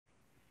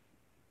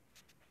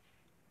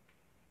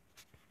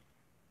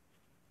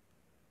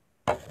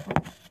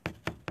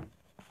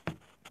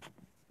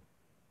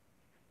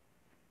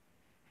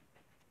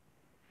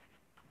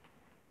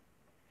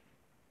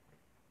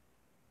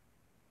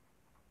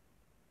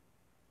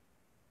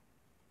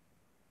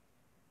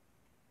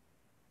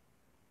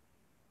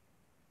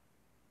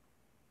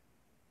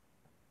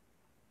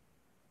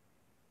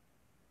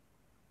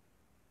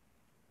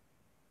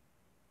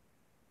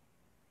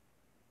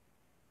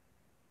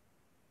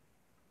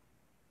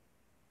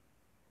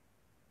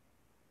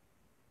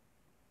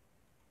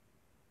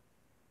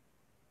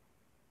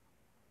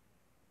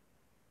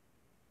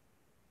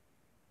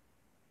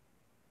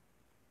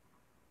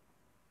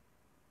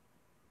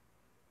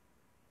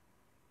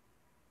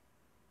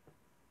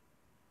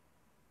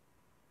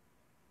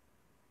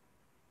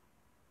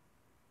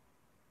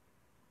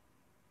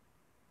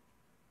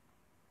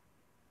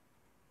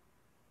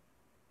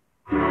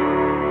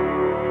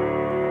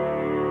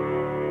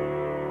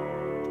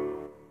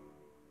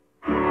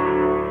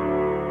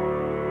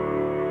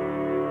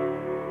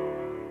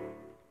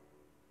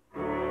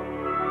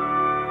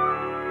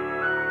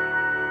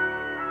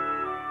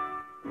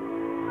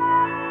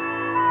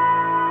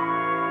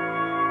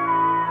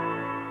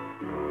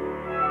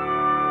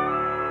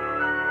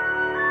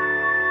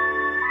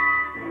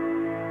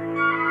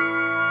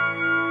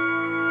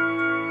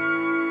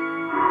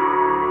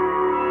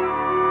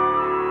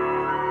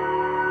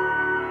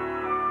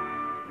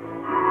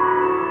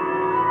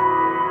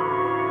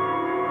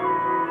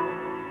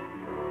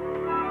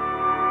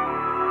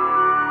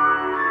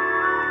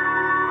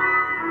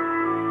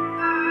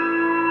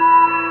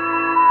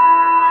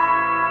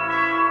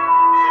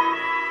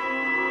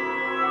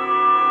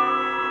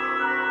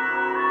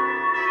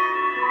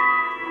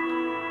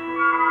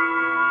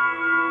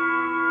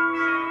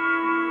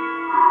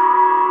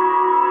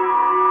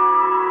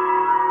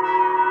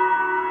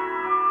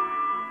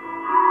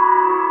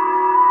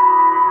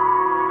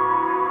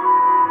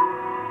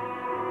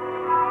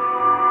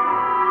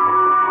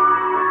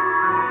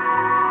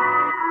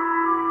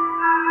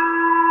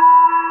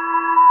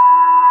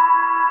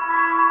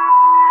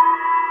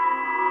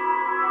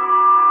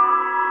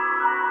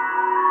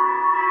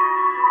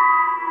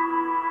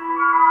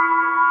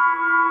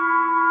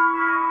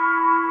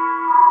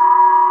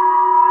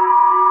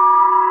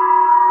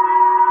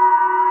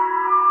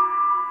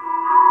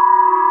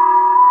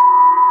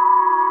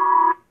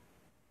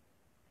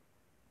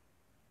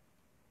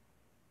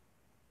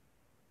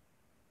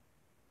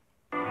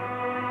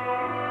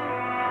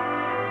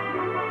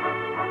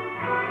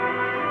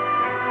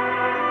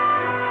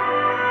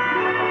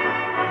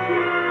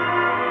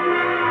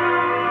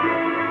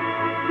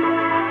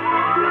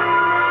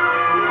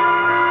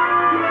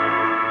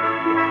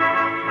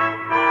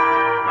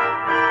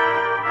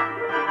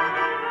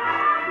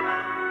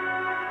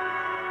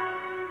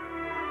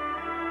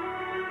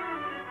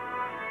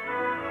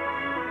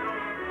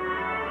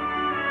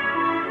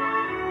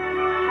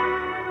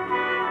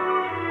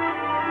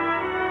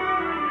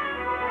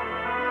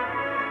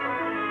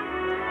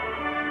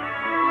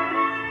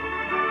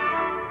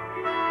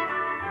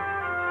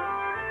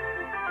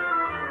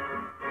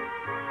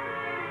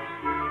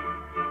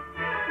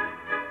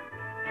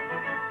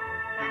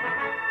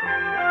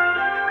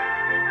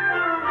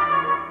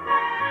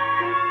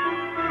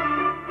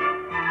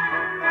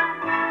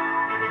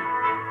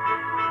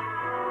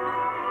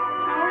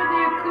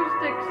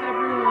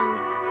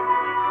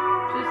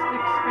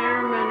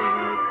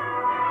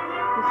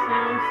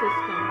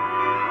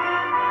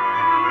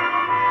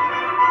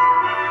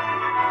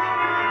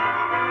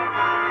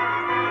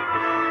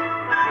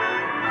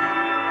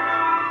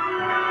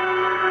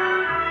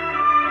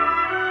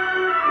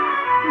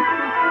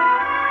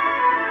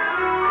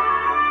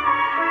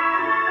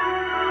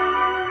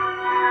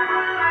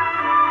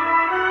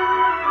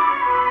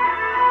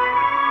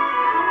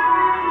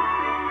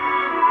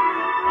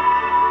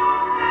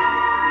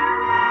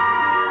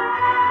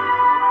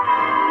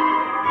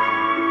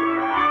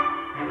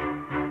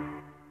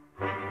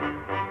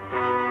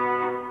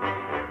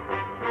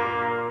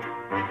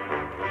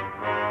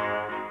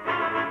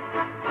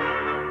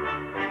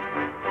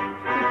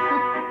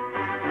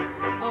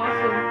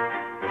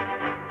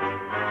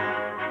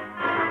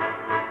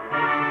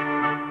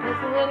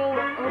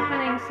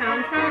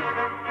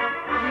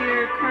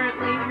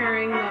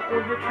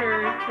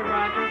overture to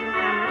Rodgers and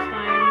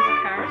Hammerstein's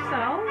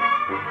Carousel.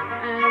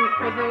 And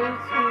for those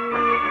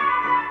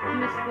who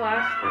missed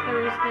last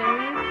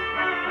Thursday,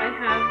 I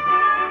have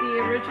the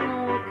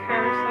original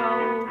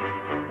Carousel,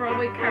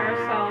 Broadway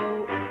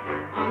Carousel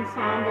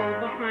ensemble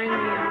behind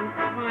me on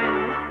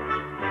vinyl.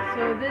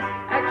 So this,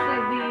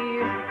 actually the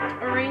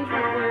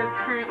arrangement we're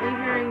currently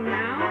hearing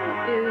now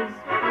is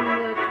from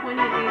the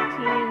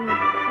 2018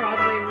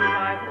 Broadway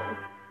revival,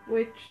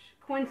 which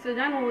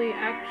coincidentally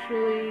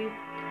actually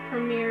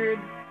premiered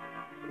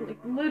like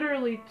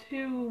literally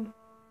 2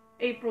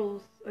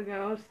 Aprils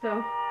ago,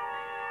 so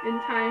in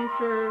time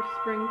for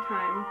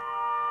springtime.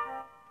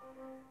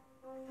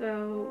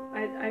 So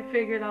I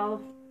figured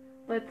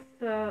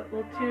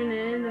we'll tune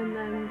in and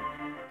then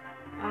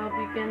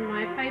I'll begin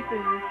my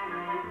piping.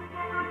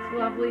 It's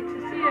lovely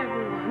to see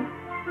everyone.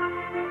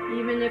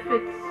 even if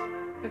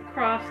it's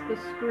across the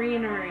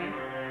screenery.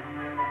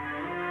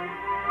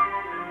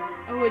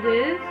 Oh, it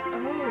is?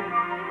 Oh.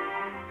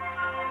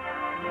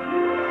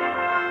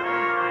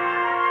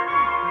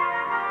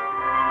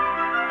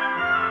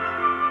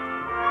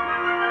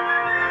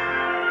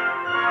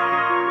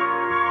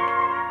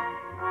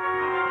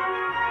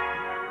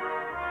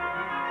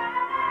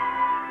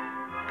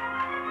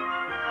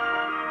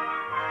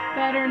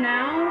 Better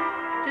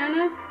now,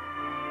 Jenna?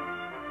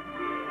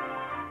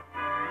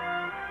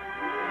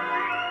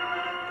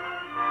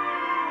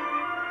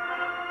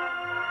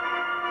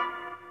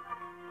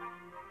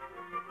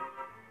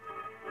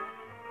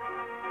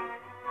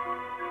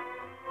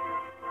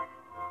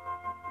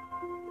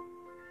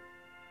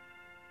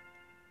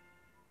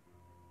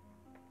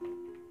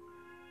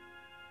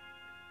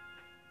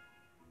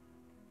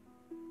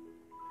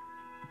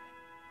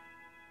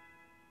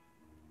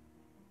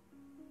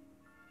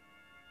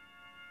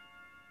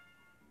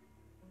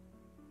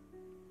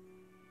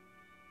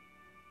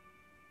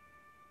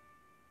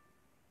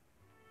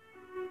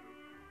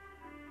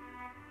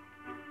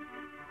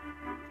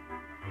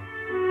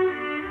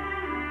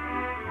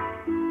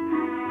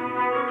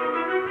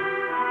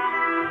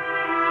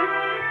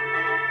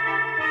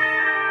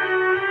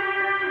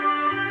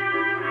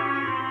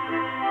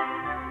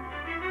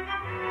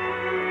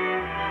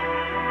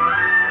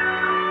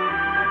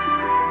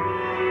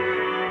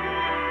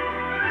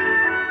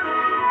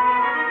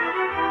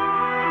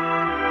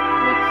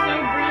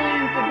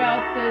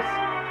 This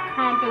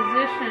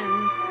composition,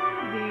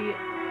 the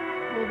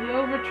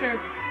overture,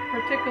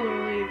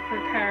 particularly for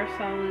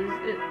Carousel, is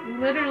it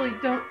literally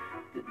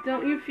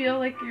don't you feel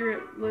like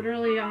you're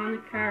literally on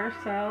a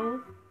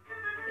carousel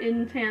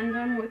in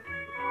tandem with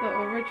the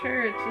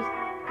overture? It's just,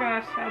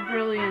 gosh, how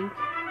brilliant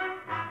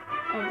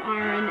of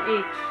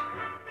R&H.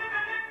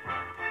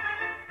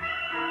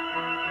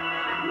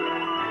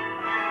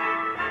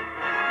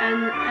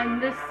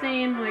 And this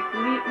same like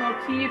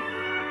leitmotif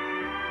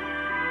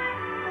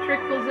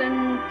trickles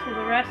into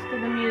the rest of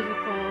the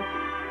musical.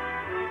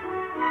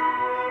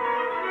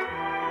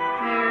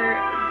 They're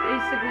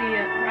basically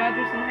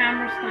Rodgers and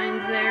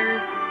Hammerstein's,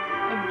 their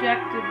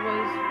objective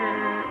was for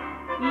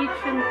each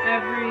and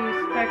every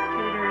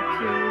spectator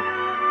to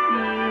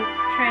be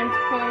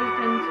transposed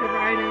into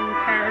riding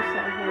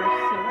Carousel Horse,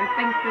 so I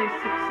think they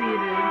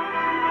succeeded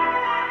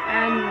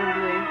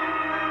admirably.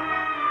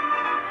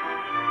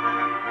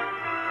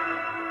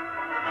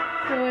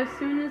 So as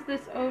soon as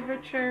this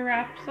overture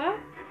wraps up,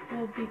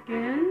 we'll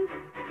begin.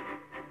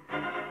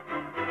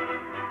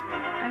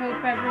 I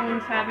hope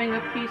everyone's having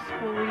a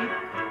peaceful week.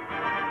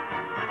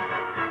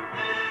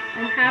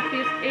 And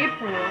happiest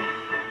April.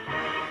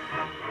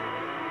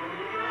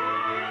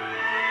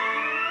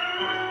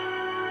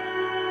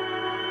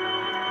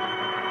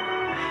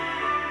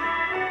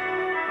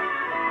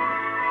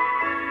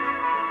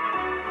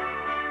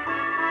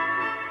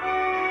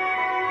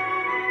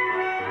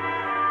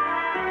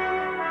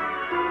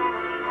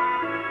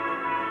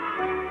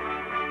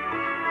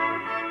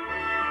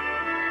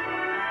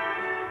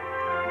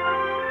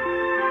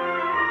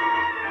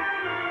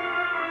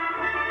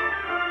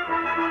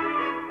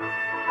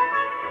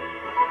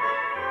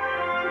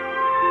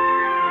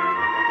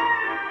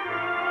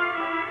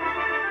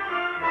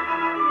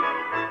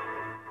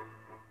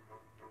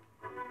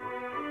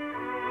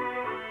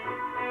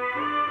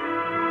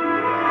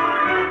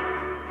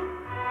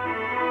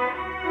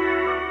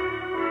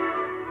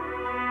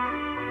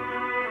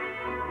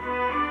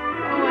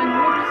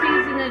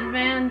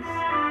 Advance,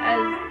 as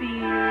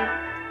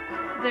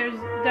there's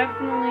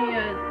definitely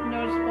a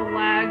noticeable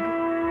lag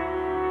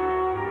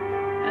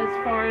as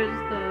far as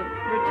the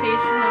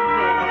rotation of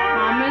the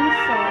comments,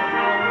 so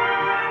I'll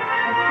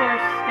of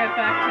course get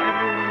back to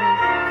everyone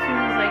as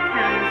soon as I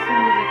can, as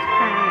soon as it's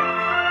current.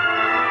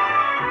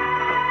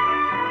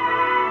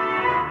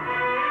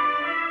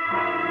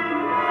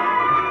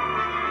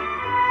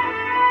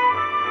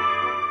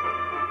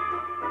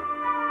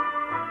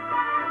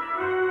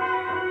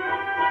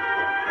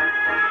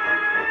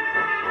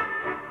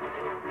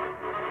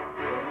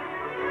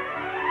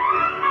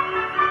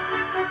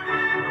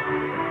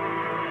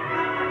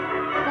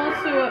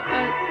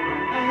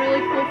 A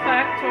really cool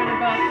factoid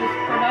about this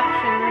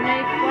production,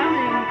 Renee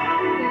Fleming,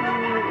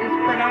 who is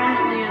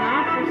predominantly an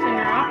opera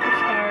singer, opera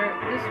star,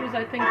 this was,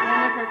 I think,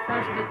 one of her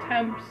first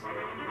attempts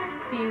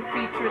being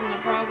featured in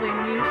a Broadway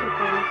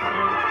musical, so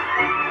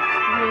it's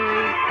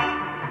really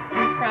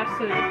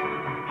impressive.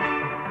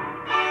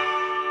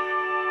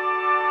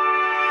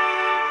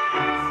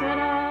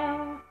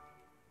 Ta-da!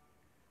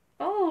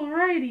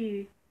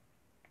 Alrighty.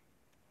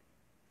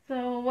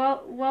 So,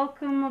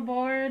 welcome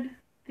aboard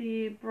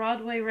the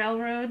Broadway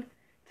Railroad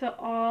to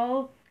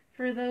all.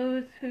 For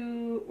those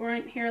who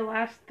weren't here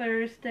last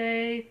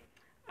Thursday,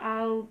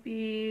 I'll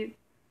be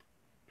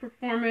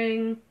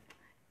performing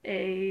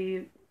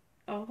a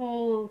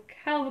whole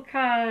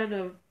cavalcade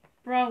of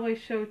Broadway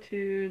show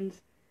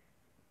tunes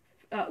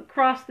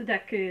across the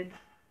decades,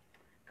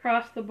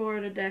 across the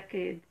board of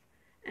decades.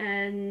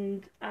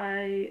 And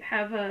I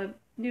have a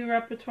new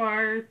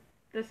repertoire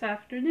this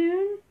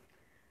afternoon.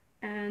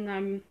 and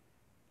I'm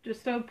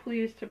just so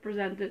pleased to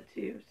present it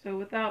to you. So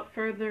without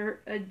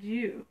further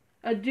ado,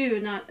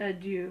 not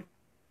adieu,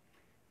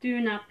 do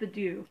not the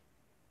do.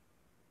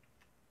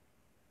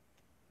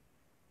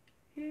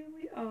 Here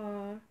we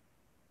are.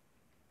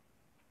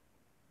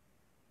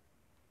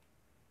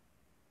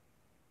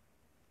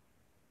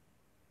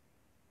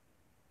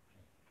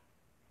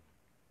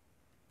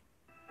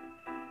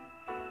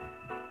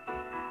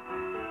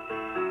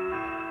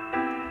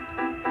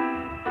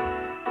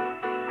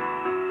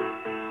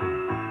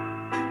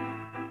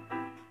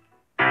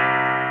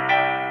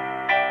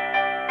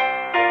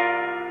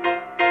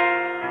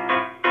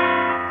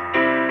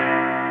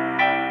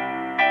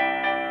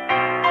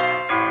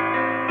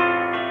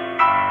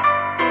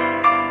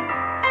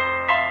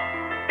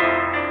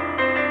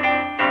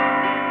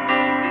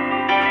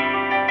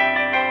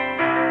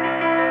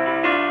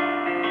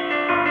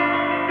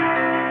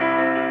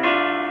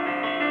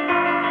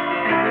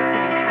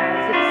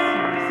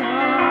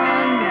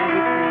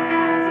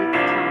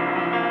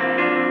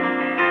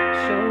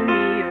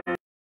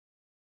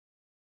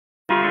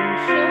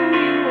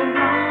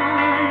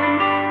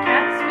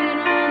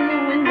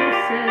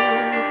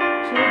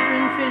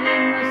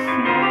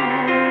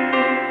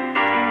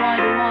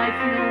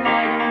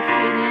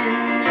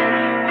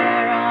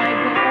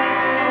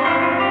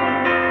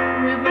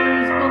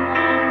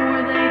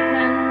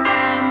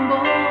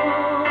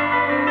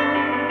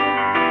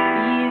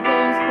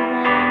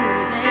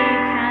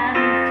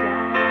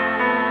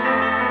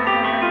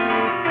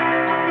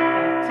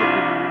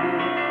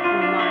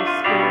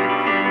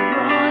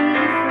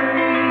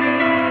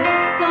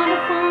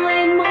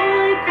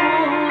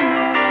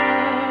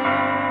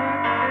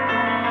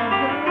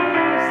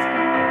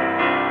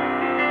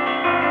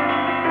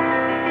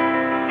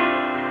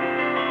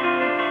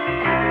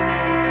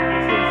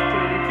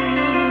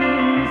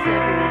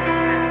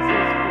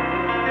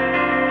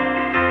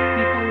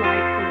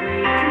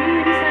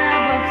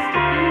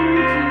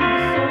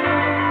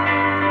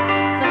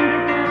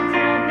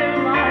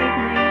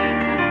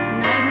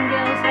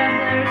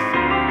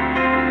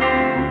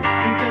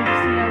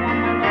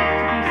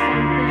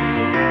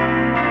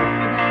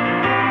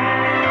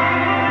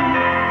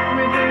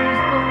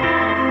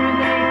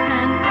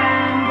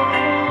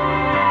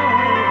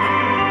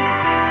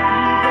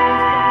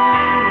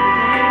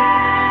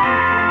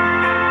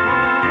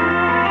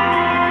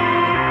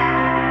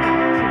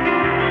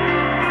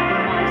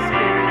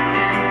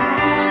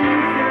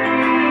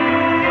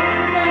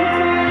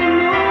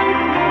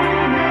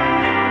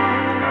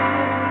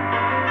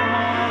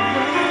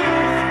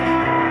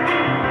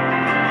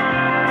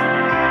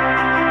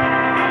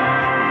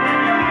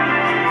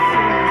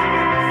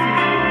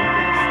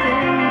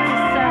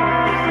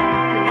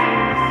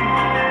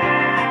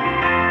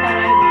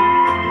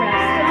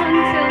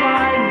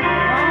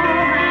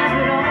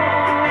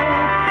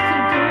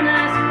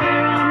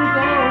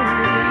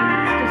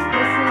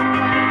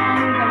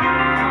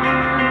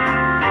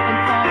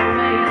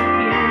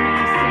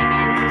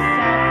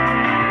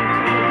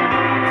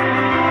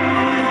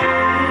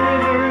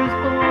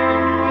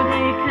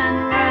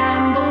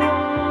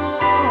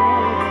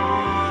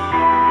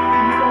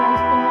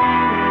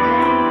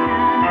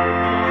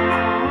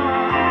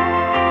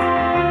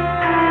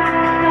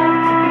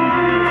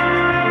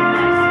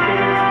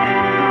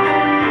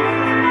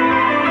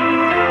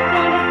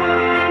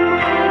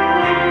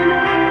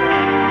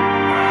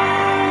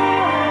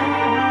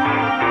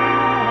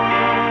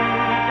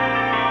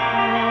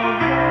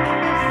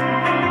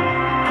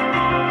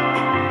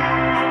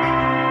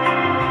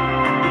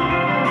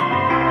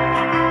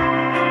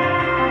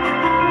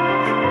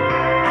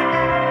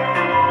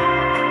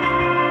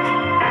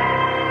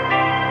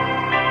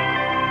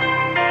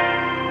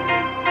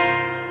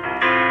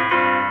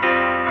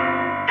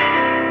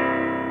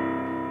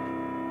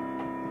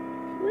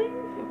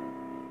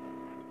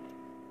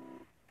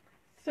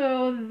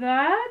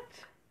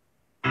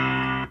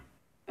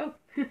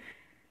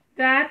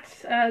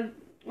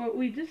 What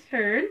we just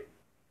heard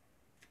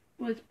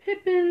was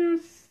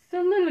Pippin's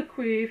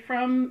soliloquy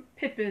from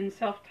Pippin,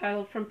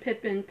 self-titled from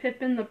Pippin,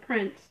 Pippin the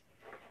Prince.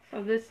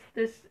 So this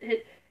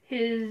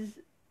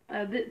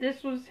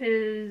was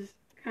his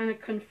kind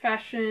of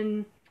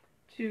confession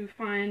to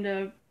find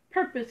a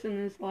purpose in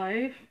his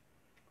life,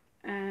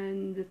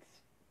 and it's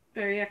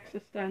very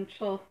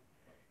existential.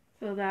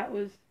 So that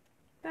was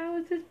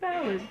his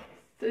ballad.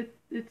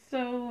 It's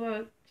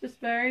so just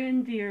very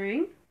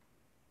endearing.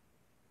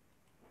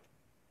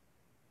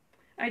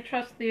 I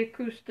trust the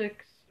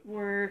acoustics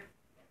were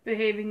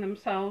behaving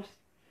themselves.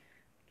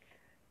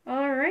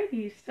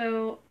 Alrighty,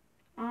 so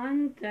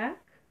on deck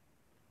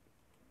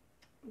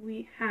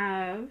we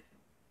have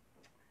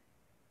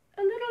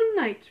a little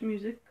night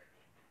music,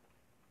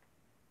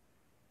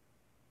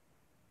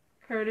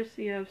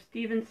 courtesy of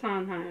Stephen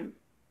Sondheim.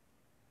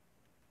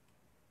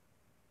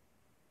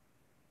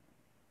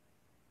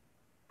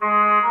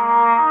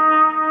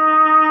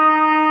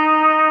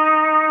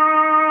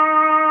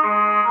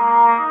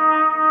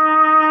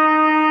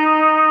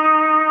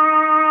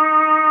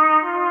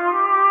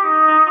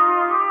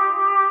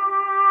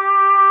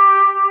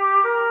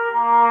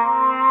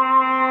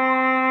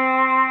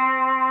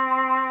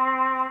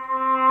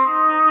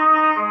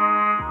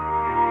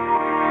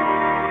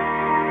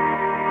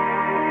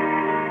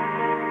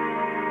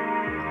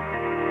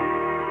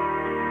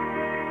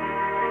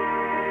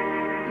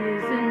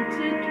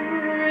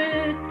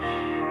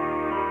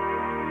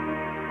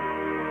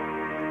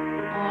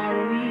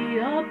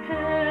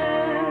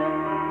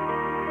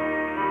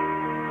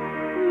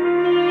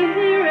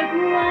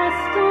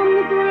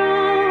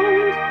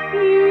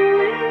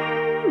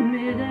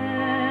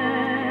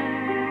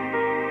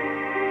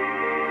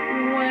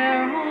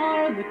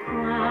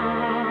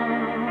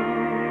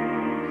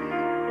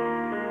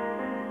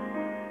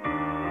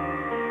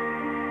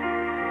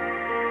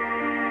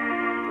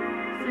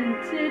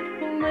 it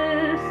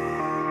bliss?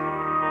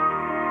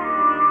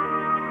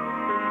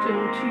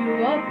 Don't you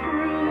approve?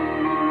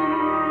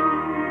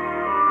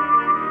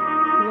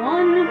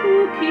 One who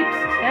keeps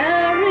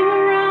tearing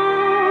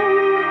around,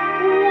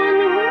 one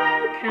who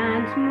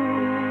can't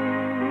move.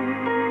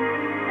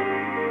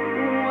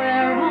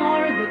 Where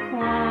are the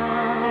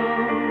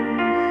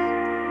clowns?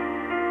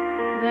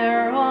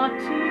 There ought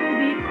to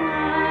be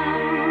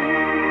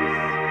clowns.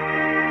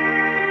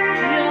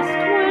 Just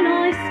when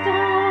I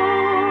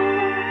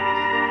start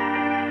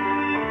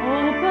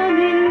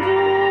opening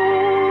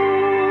doors,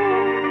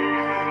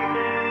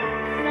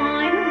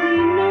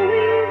 finally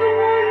knowing the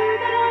one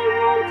that I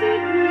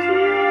wanted was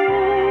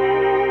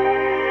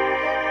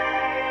yours,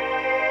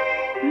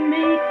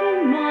 making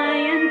my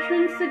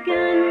entrance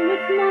again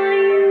with my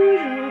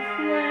usual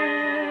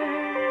flair,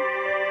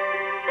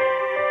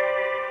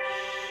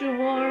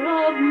 sure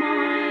of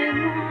my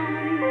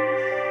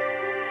lines,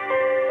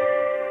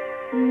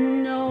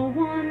 no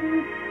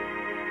one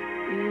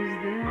is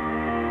there.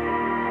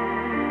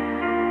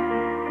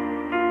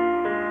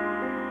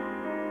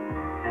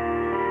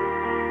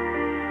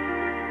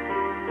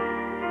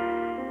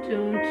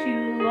 Don't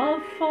you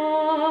love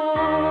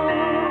farce?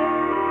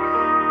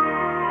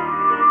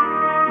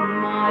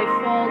 My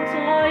fault,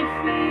 I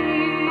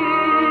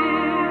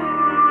fear.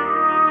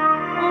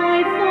 I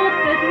thought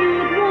that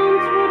you'd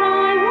want what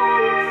I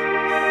want.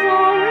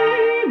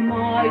 Sorry,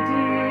 my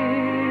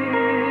dear.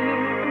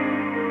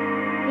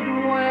 But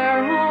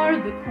where are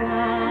the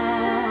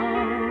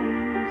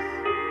clowns?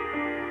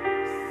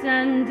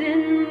 Send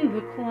in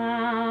the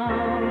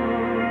clowns.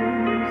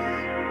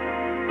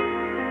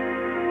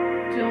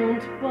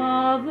 Don't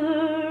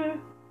bother,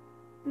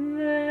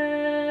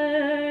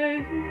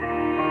 they're here.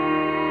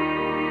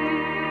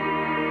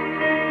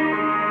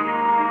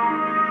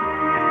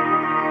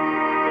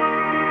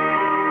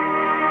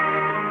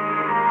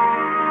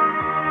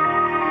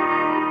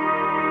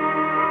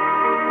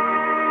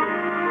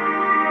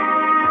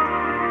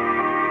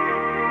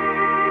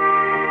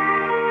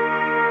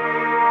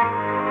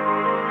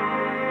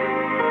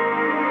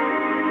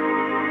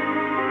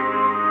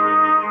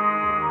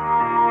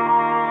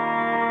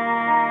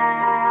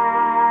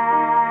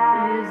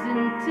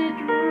 Isn't it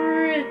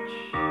rich?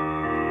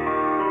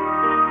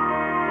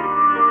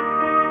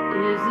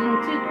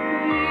 Isn't it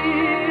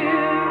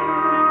queer?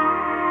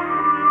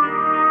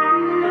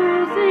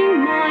 Losing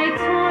my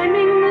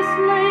timing this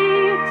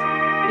late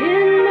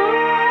in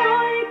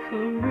my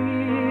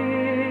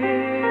career.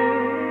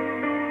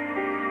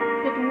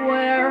 But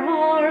where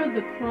are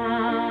the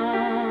clowns?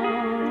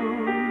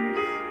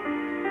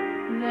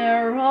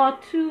 There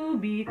ought to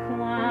be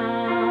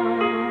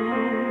clowns.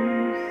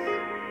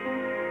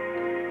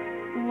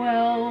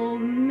 Well,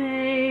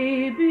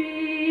 maybe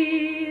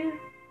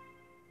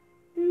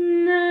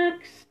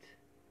next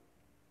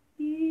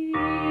year.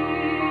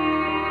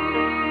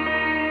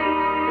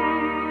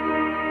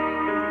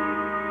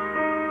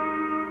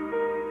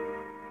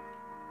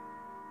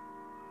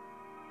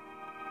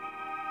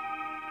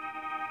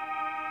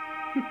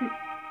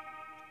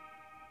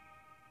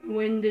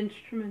 Wind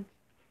instrument.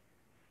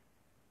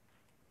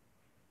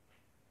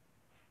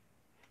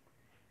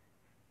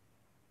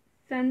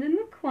 Send in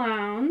the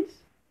clowns.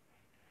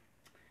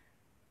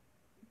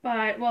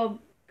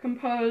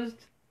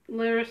 Composed,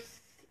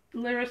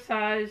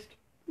 lyricized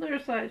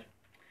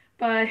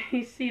by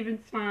Stephen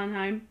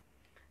Sondheim,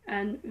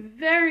 and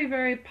very,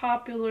 very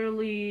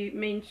popularly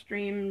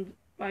mainstreamed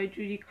by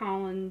Judy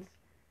Collins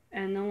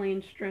and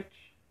Elaine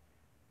Stritch,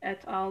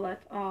 et al.,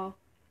 et al.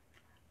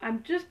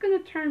 I'm just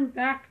going to turn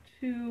back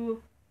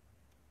to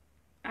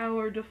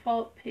our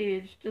default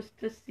page just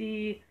to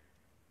see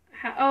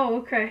how. Oh,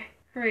 okay,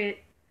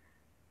 great.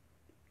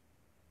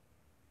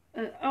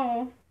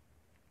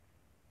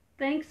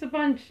 Thanks a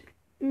bunch,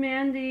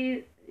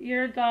 Mandy,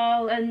 your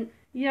doll, and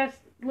yes,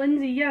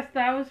 Lindsay, yes,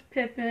 that was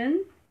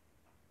Pippin.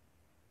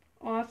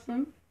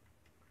 Awesome.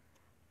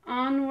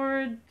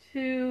 Onward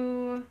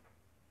to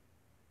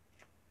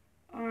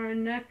our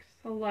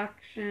next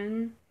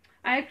selection.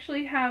 I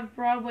actually have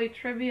Broadway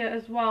trivia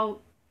as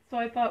well, so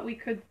I thought we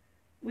could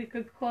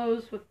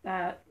close with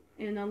that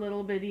in a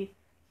little bitty.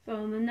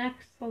 So the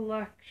next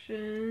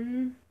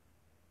selection.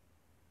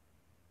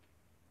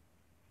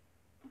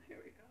 Here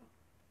we go.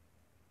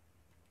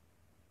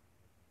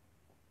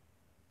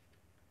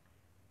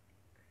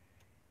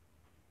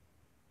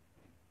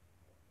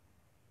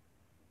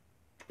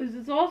 This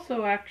is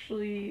also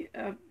actually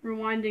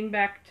rewinding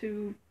back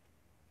to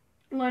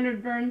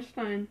Leonard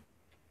Bernstein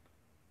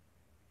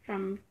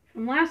from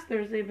last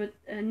Thursday, but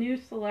a new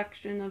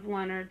selection of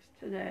Leonard's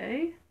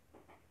today.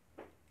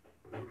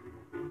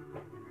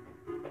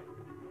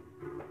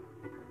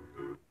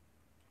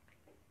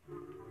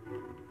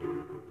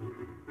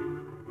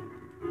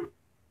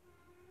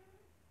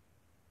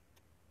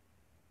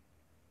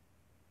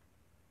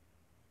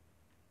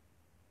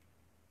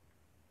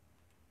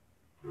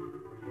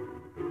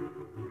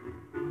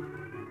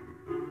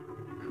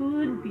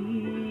 Could be,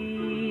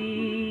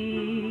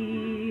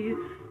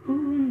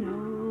 who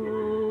knows?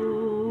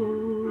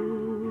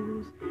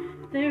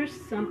 There's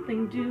something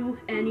something due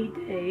any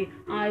day.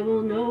 I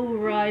will know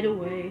right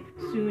away,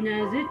 soon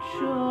as it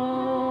shows.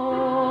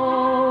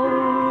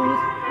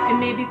 It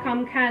may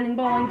become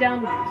cannonballing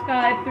down with the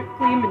sky,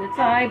 gleam in its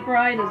eye,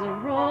 bright as a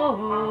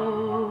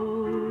rose.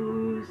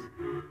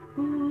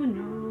 Who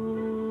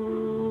knows?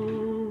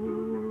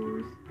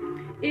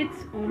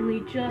 It's only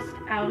just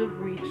out of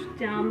reach,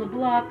 down the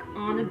block,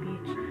 on a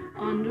beach,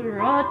 under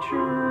a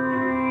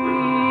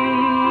tree.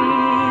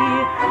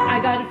 I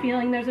got a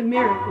feeling there's a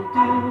miracle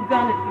due,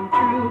 gonna come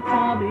true,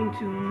 coming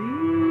to me.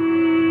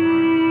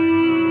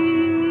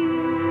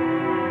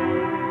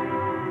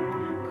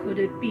 Could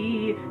it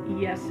be?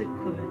 Yes, it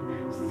could.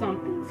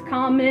 Something's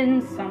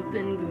coming,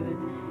 something good.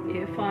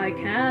 If I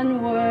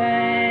can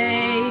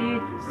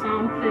wait,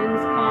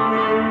 something's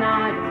coming.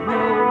 I don't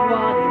know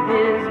what it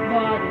is,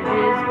 but it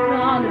is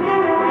gonna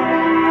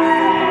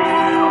wait.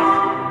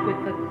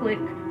 With a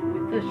click,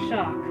 with a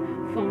shock,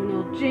 phone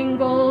will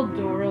jingle,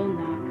 door will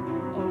knock.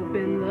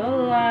 Open the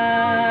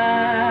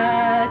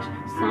latch.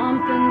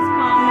 Something's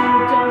coming,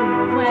 don't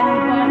know when,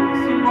 but it's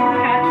soon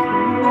catch the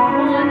new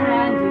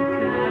one-handed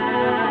catch.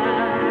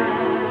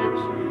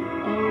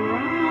 Around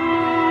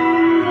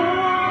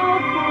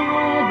the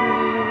corner,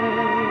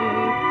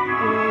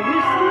 or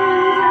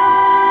whistling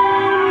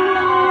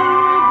down the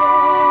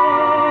river.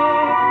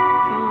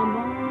 Come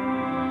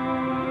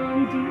on,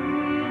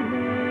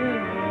 deliver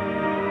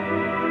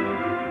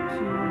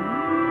to me.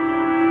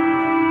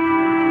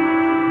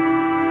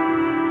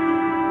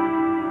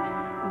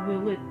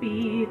 Will it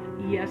be?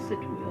 Yes, it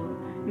will.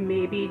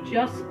 Maybe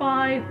just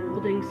by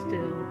holding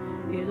still,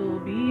 it'll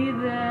be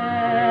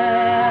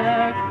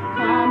there.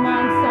 Come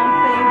on,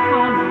 something,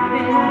 come on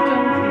in,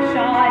 don't be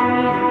shy,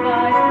 meet a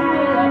guy,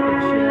 pull up a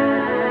chair.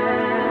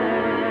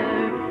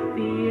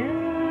 The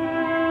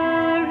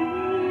air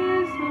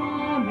is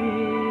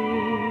humming,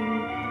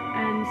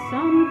 and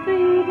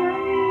something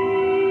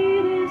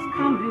great is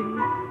coming.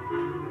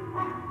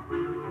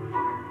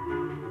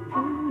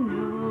 Who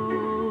knows?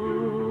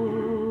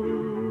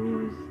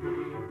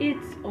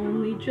 It's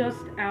only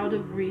just out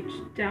of reach,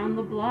 down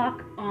the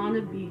block, on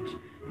a beach.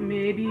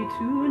 Maybe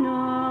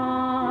tonight,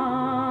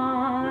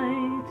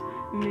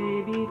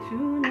 maybe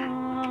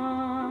tonight,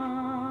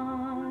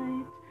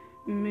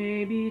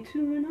 maybe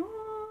tonight.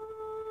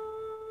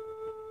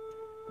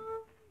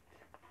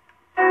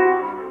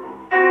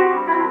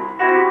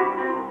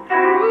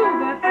 Ooh,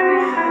 that's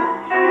someone's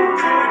audition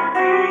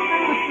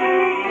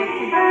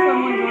for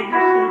me.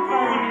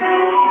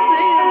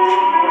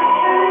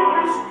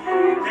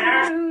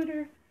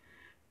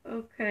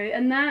 Okay,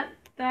 and that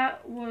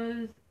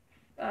was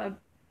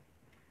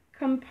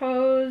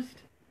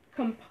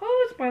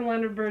composed by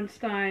Leonard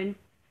Bernstein,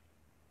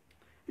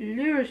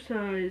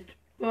 lyricized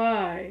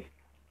by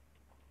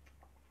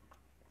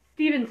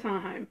Stephen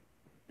Sondheim.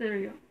 There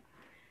you go.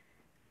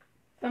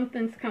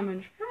 Something's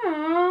coming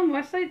from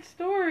West Side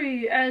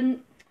Story,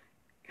 and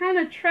kind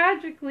of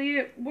tragically,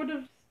 it would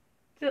have.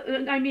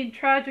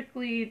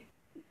 Tragically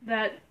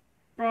that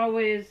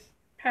Broadway is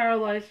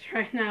paralyzed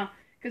right now,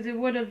 because it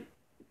would have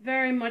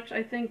very much,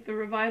 I think, the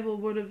revival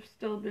would have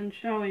still been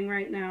showing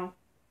right now.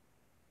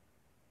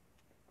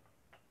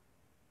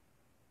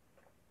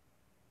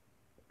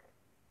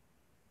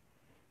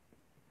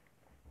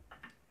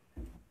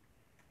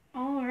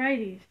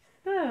 Alrighty,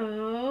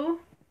 so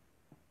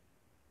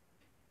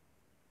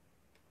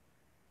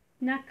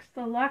next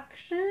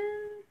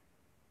selection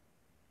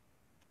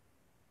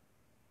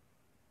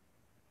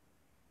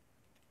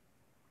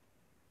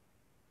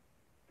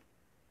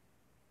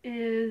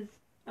is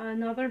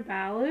another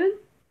ballad.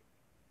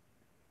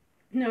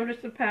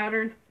 Notice the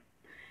pattern.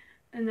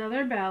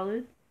 Another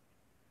ballad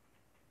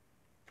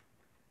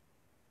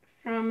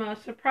from a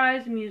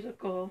surprise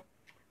musical.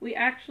 We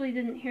actually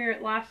didn't hear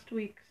it last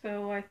week,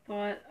 so I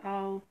thought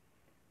I'll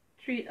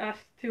treat us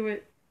to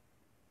it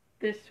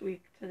this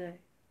week today.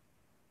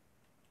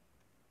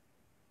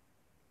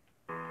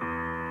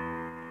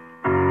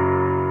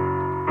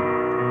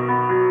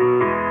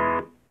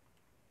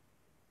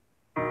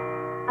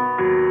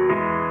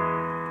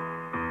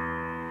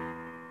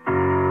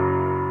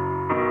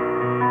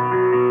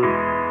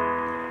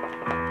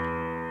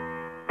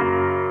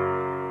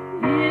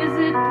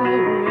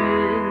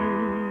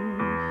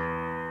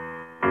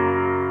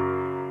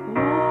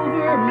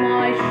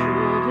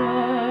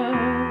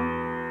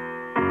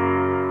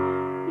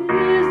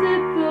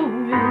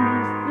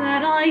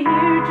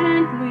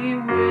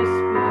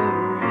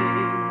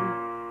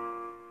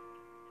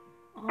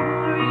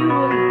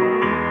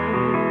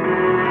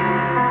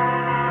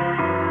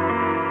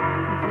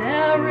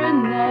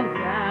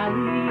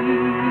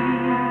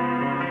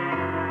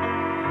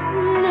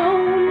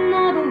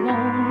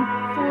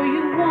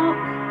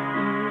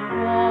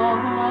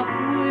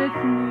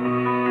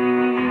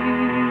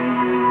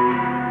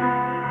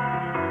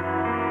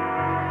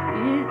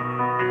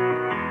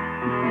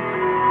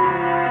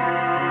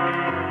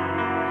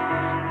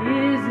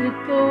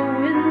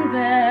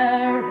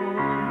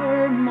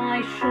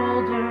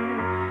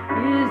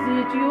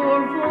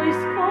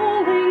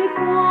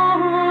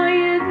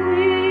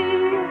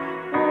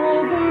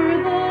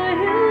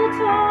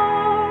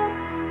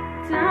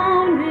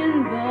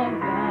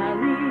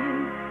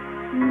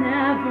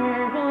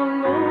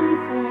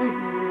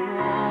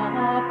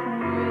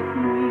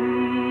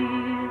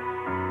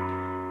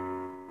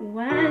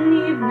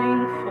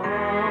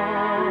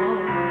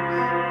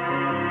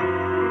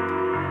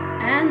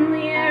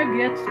 the air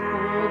gets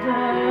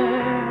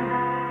colder,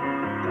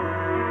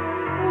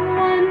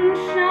 when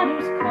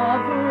shadows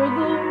cover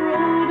the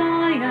road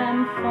I am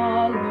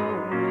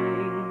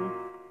following,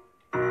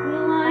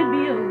 will I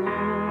be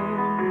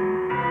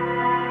alone?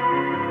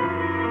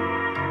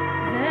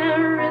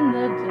 There in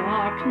the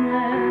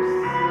darkness,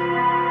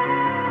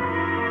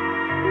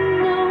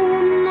 no,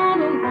 not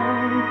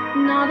alone,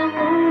 not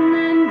alone,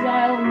 and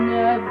I'll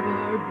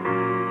never be.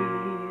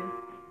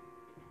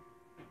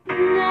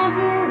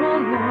 Never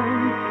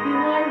alone,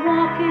 you're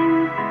walking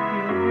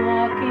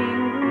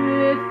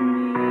with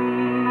me.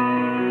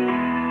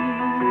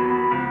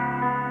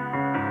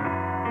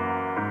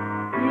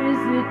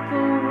 Is it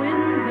the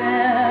wind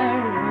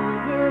there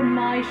over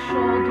my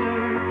shoulder?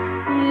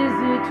 Is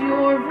it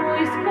your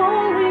voice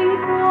calling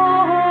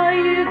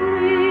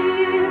quietly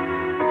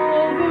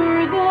over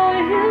the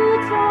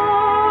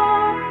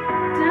hilltop,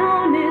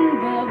 down in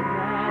the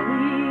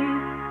valley?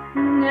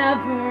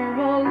 Never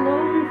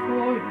alone,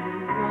 for you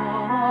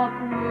walk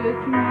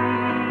with me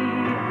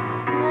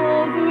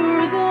over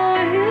the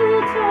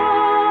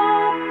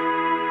hilltop,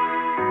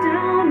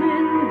 down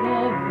in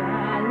the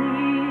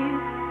valley.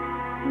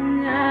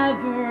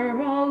 Never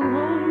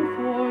alone,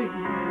 for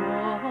you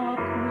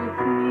walk with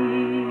me.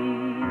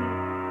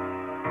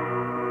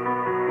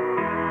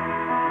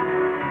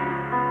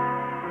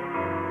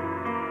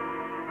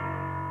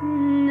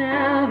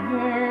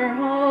 Never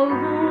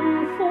alone,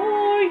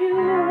 for you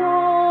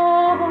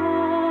walk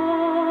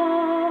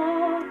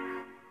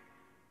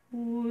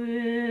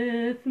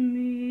with me.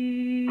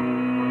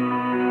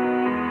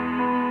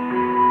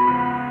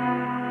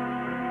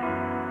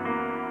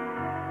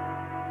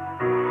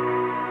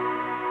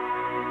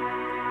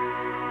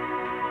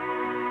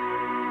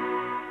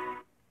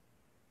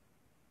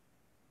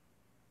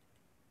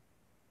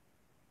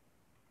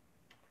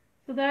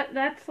 So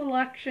that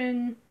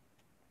selection,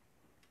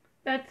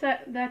 that's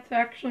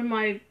actually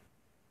my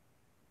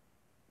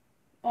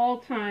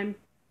all-time,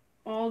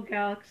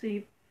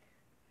 all-galaxy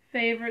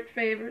favorite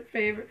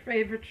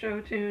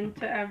show tune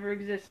to ever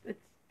exist.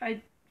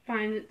 I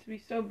find it to be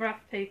so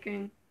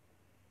breathtaking,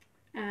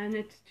 and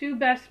it's two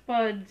best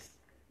buds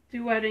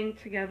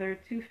duetting together,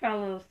 two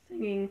fellows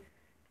singing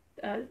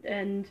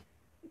and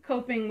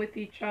coping with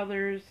each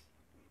other's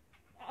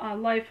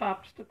life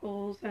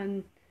obstacles,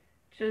 and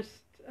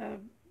just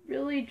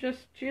really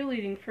just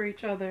cheerleading for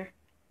each other.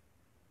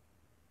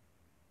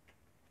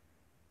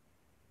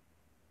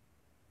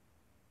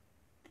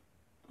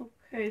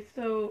 Okay,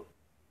 so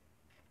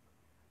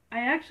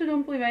I actually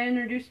don't believe I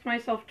introduced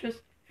myself,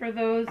 just for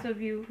those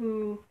of you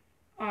who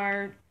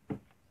are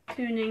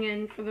tuning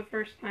in for the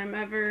first time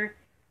ever.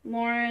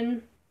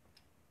 Lauren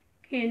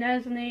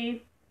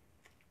Kienesny.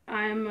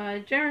 I'm a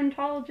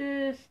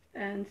gerontologist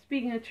and,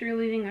 speaking of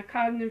cheerleading, a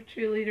cognitive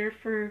cheerleader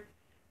for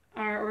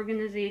our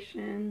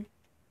organization.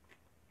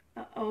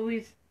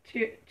 Always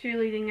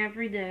cheerleading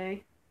every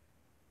day.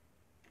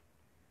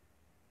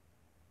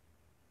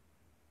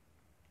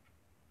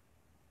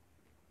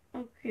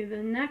 Okay,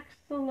 the next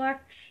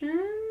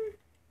selection,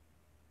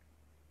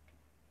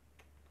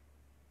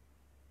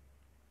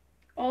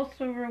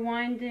 also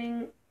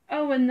rewinding.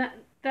 Oh, and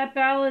that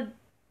ballad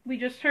we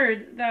just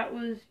heard, that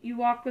was You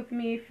Walk With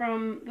Me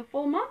from the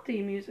Full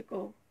Monty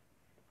musical.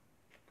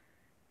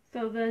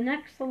 So the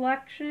next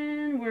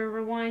selection, we're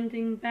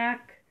rewinding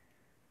back,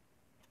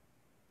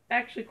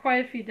 actually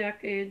quite a few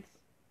decades,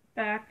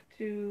 back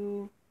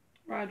to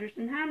Rodgers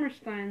and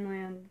Hammerstein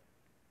land.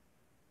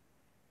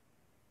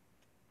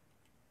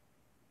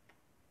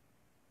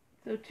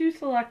 So two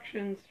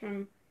selections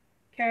from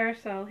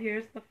Carousel.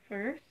 Here's the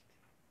first.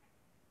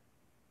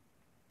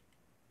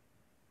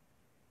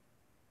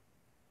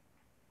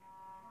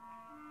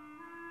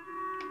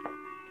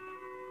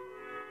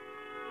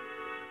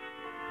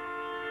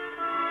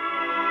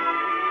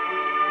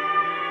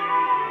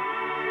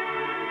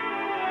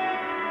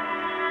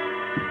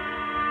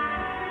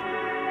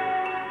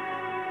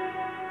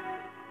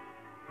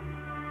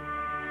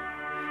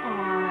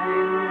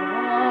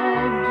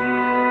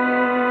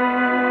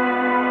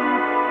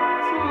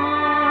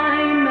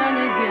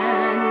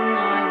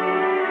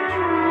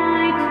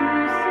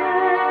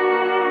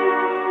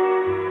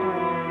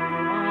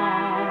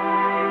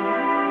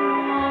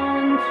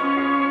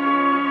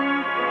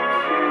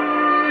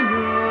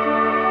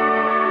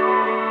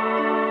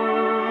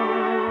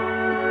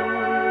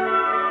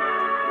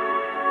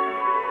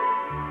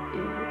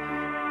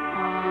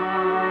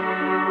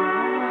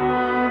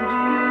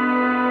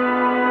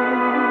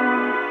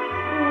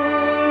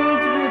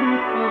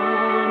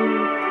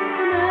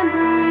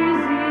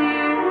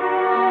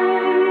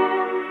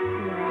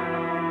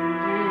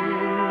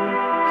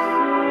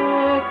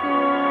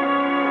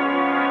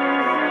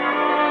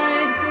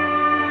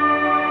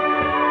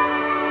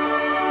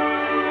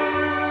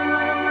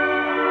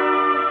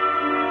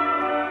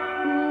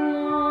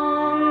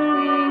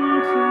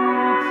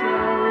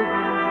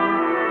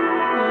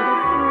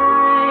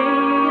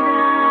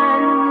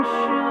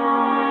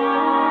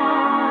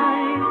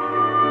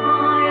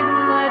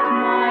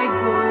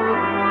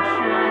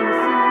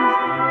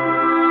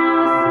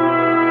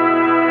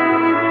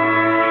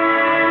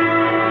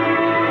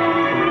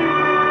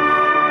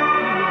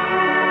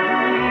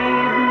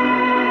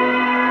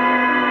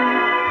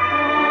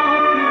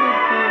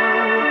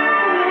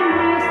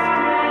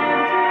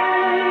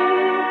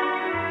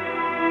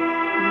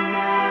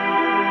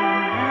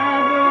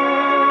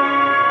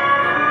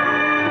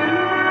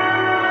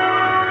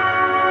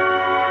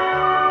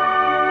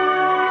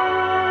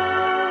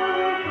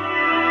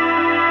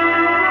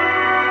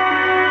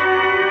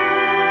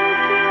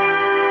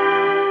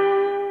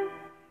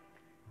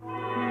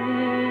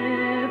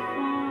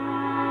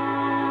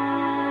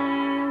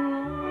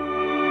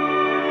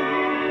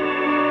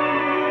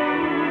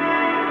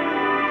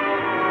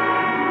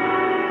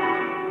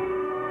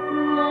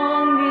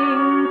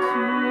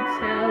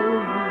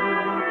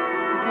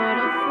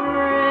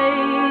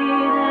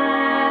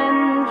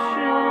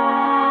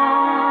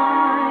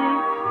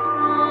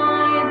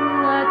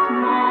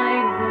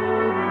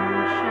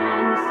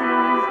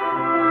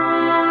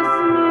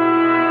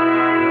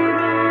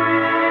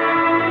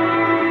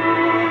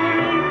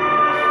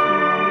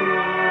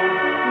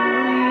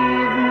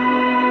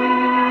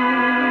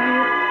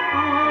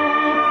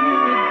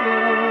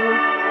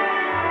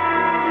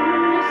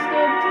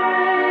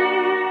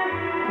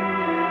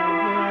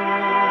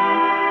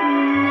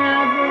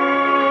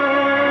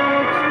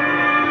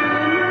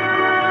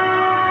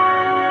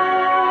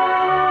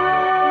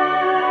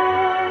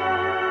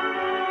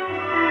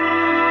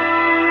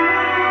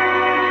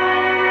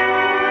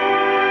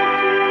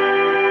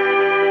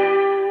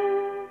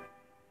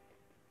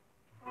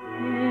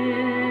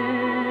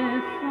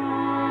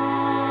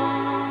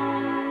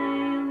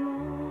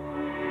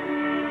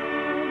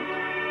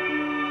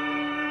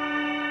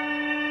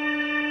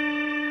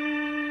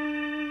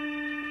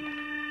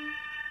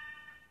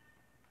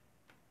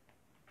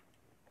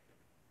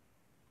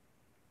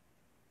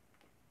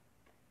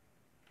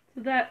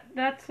 So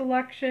that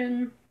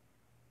selection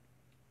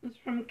is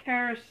from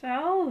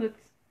Carousel.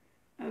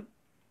 It's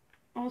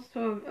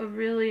also a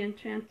really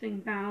enchanting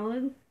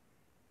ballad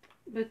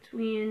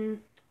between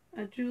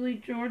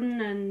Julie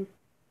Jordan and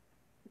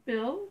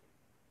Bill,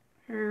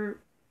 her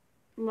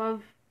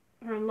love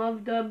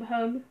dub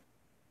hub.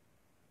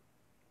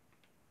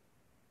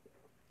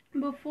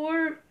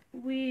 Before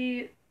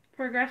we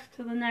progress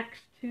to the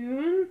next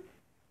tune,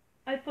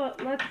 I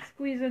thought let's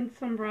squeeze in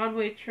some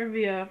Broadway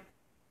trivia.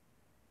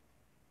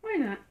 Why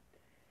not?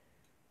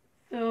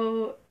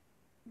 So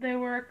there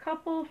were a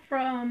couple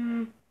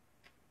from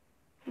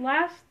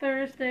last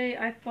Thursday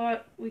I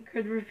thought we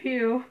could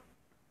review,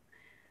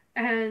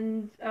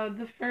 and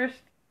the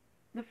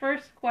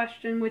first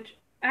question, which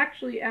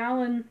actually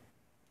Alan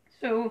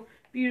so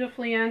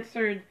beautifully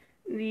answered,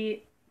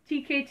 the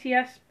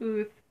TKTS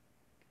booth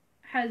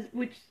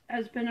which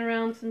has been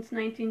around since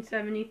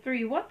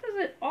 1973. What does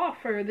it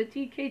offer, the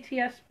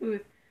TKTS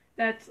booth,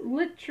 that's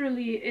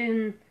literally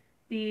in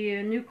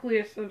the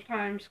nucleus of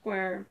Times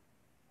Square?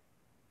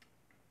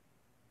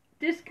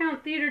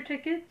 Discount theater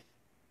tickets,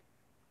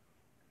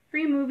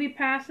 free movie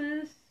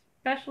passes,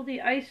 specialty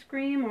ice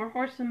cream or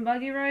horse and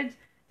buggy rides,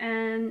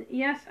 and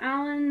yes,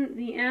 Alan,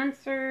 the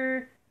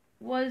answer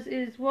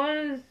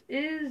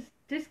is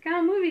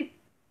discount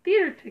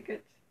theater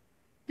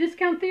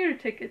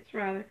tickets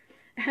rather.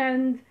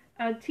 And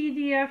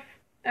TDF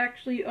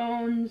actually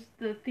owns,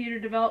 the Theater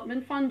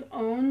Development Fund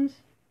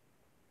owns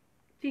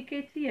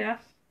TKTS,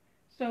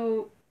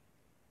 so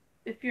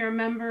if you're a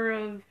member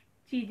of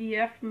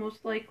TDF,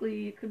 most likely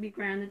you could be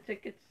granted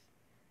tickets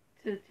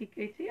to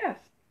TKTS.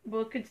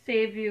 Well, it could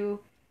save you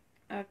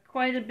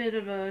quite a bit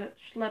of a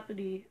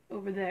schleppity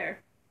over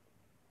there.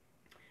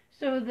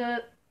 So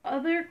the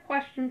other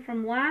question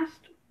from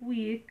last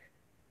week,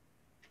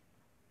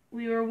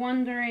 we were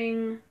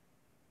wondering,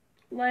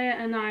 Leia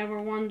and I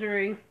were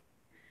wondering,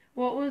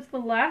 what was the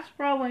last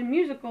Broadway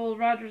musical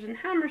Rodgers and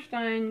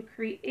Hammerstein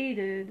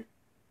created,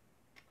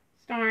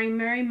 starring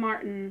Mary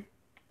Martin,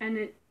 and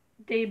it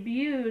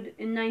debuted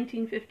in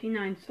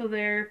 1959. So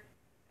their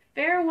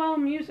farewell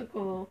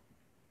musical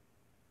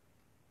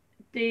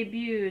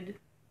debuted.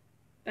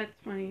 That's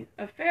funny.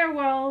 A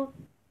farewell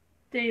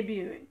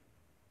debuting.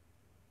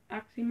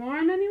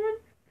 Oxymoron, anyone?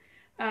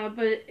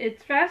 But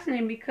it's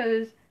fascinating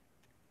because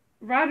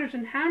Rodgers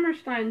and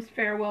Hammerstein's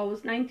farewell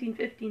was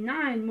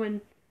 1959,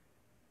 when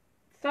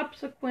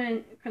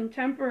subsequent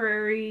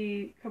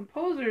contemporary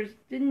composers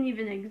didn't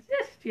even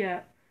exist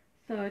yet.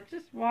 So it's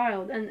just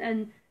wild.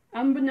 And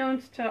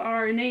unbeknownst to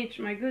R&H,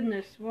 my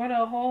goodness, what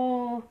a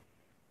whole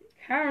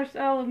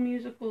carousel of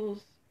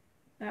musicals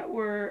that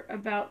were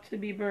about to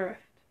be birthed.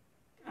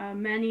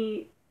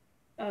 Many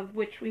of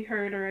which we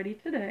heard already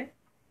today.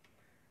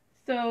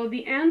 So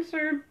the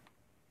answer,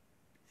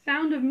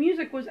 Sound of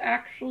Music, was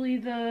actually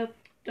the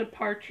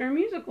departure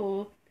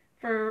musical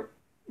for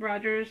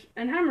Rodgers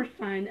and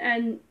Hammerstein,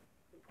 and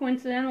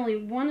coincidentally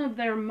one of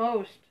their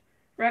most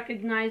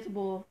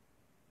recognizable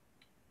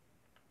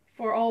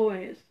for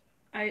always.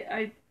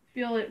 I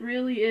feel it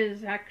really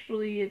is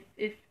actually,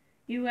 if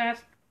you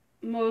ask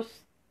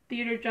most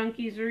theater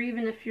junkies, or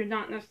even if you're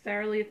not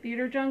necessarily a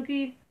theater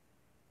junkie,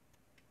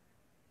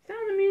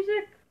 Sound of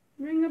Music,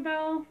 ring a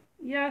bell?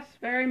 Yes,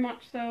 very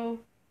much so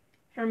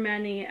for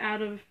many.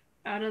 Out of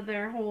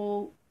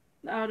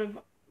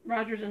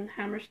Rodgers and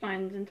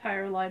Hammerstein's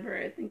entire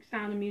library, I think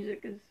Sound of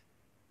Music is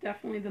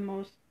definitely the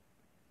most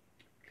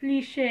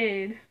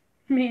cliched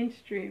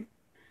mainstream,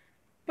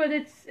 but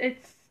it's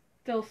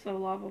still so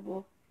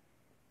lovable.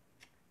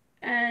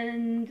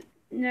 And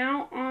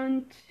now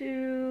on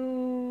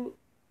to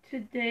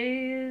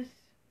today's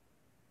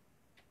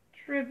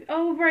trivia.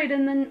 Oh, right,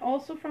 and then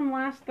also from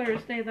last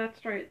Thursday,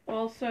 that's right,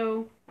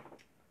 also,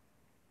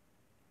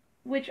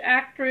 which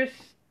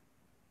actress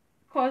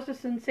caused a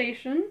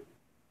sensation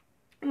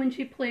when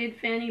she played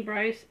Fanny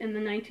Brice in the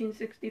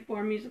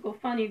 1964 musical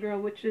Funny Girl,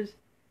 which is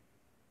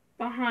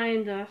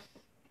behind us,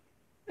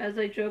 as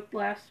I joked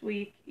last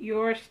week,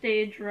 your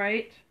stage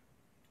right.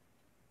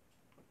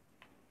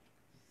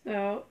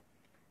 So,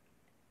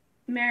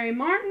 Mary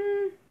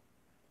Martin,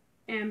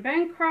 Anne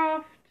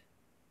Bancroft,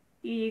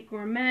 Edie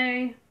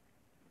Gourmet,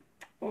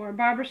 or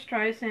Barbra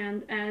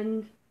Streisand.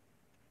 And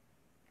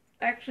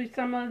actually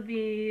some of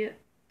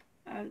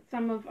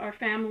our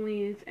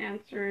families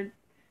answered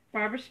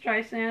Barbra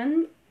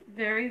Streisand.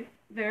 Very,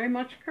 very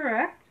much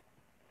correct.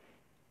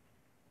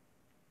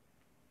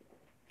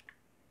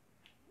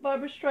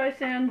 Barbra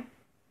Streisand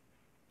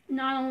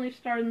not only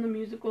starred in the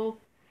musical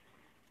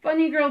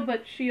Funny Girl,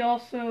 but she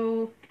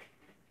also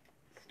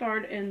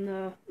starred in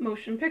the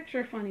motion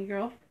picture Funny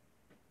Girl.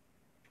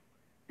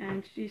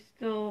 And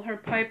her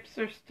pipes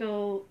are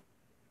still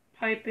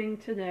piping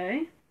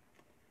today.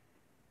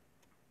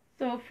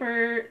 So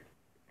that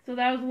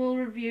was a little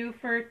review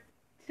for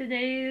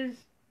today's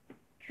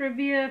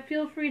trivia.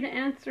 Feel free to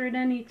answer at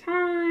any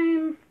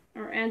time,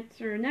 or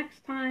answer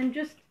next time.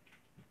 Just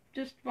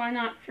why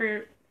not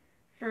for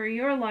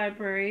your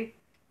library.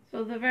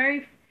 So the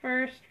very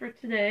first for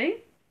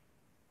today,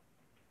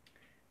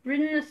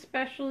 written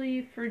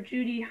especially for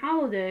Judy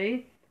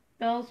Holliday,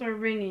 bells are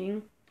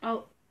ringing.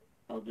 I'll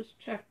just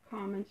check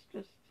comments.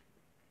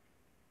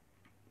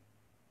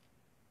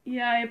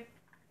 Yeah, I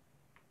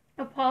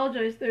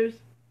apologize. There's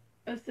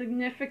a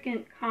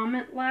significant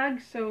comment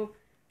lag, so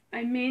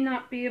I may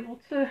not be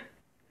able to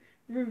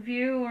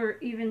review or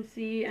even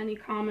see any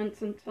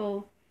comments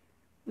until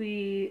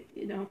we,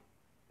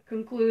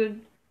 conclude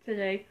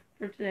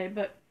for today.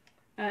 But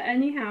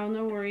anyhow,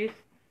 no worries.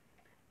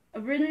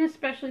 Written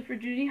especially for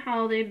Judy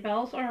Holliday,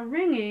 Bells Are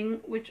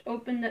Ringing, which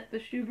opened at the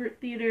Shubert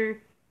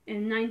Theater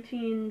in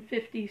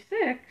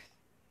 1956,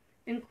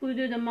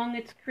 included among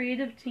its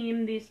creative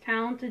team these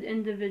talented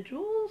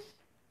individuals.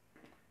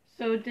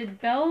 So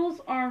did Bells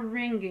Are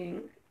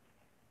Ringing,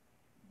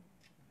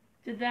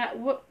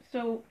 what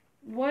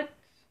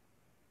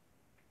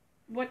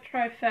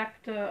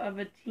trifecta of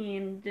a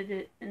team did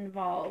it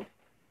involve?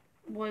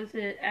 Was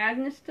it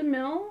Agnes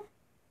DeMille,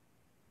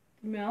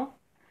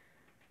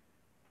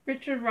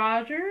 Richard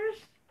Rodgers,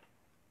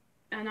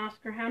 and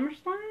Oscar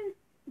Hammerstein?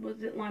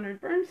 Was it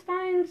Leonard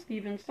Bernstein,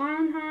 Stephen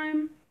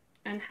Sondheim,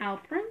 and Hal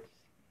Prince?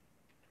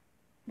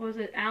 Was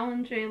it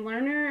Alan J.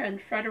 Lerner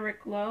and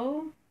Frederick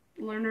Lowe,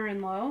 Lerner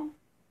and Lowe?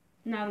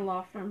 Not a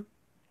law firm.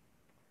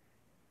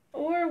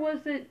 Or was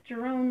it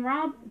Jerome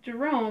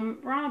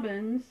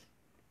Robbins,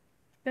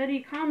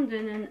 Betty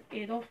Comden, and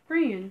Adolph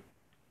Green?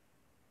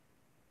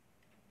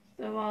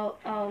 So I'll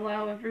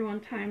allow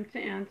everyone time to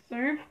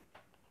answer.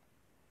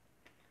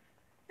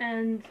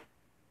 And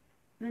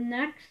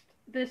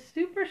this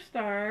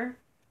superstar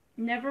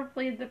never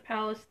played the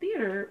Palace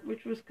Theater,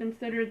 which was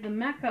considered the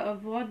mecca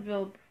of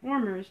vaudeville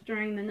performers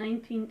during the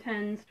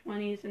 1910s,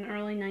 20s, and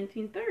early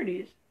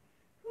 1930s.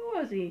 Who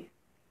was he?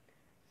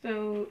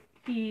 So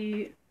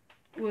he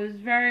was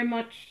very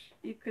much,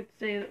 you could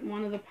say,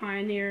 one of the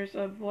pioneers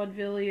of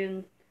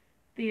vaudevillian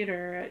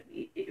theater,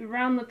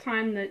 around the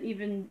time that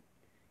even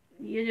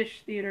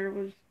Yiddish theater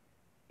was,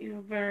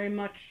 very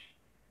much,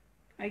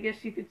 I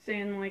guess you could say,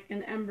 in like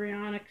an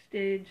embryonic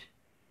stage.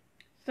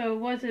 So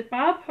was it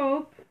Bob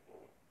Hope?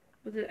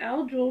 Was it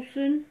Al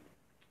Jolson?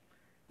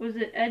 Was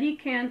it Eddie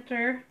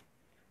Cantor?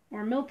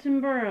 Or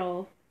Milton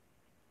Berle?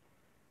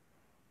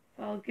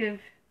 So I'll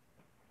give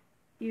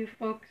you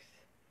folks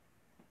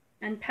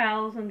and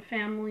pals and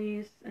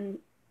families and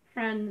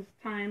friends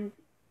time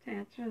to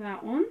answer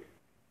that one.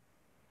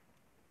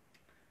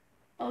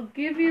 I'll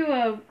give you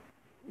a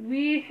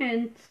wee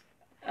hint.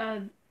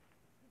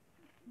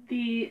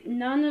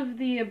 None of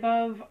the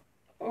above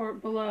or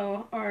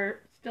below are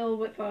still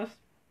with us.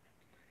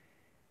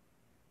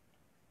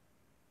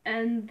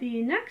 And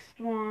the next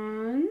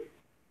one,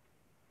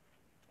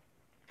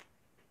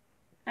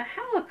 a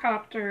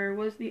helicopter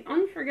was the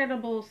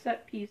unforgettable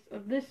set piece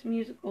of this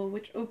musical,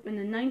 which opened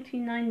in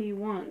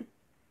 1991.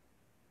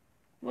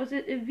 Was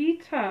it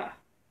Evita?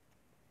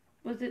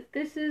 Was it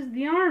This Is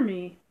the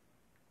Army?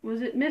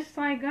 Was it Miss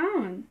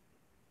Saigon?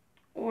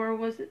 Or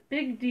was it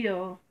Big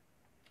Deal?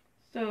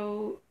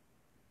 So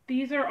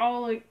these are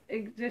all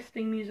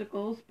existing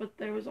musicals, but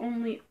there was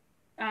only,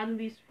 out of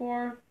these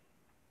four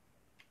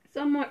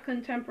somewhat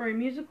contemporary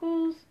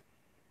musicals,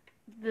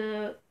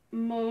 the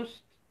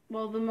most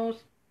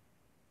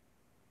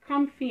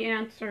comfy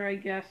answer, I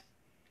guess,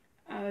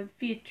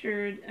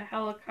 featured a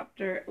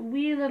helicopter. A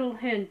wee little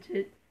hint,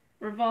 it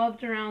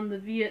revolved around the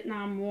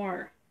Vietnam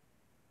War.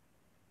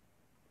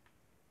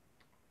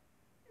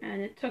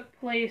 And it took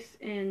place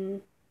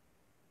in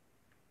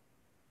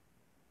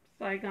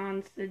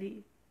Saigon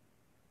City,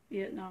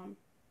 Vietnam.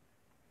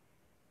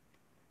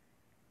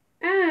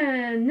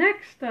 And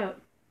next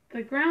up,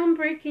 the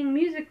groundbreaking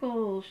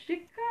musical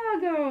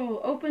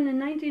Chicago, opened in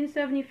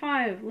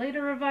 1975,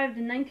 later revived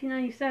in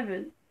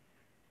 1997.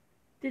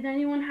 Did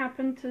anyone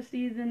happen to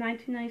see the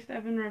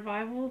 1997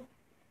 revival?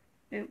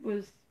 It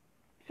was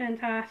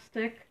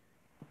fantastic.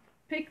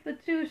 Pick the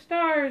two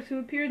stars who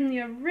appeared in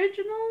the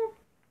original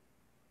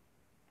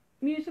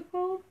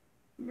musical,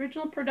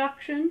 original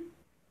production,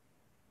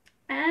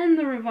 and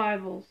the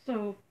revival.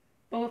 So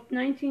both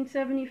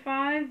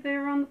 1975 they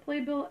were on the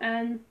playbill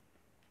and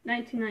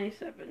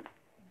 1997.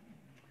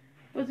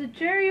 Was it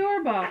Jerry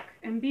Orbach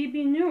and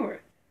B.B.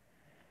 Newirth?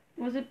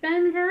 Was it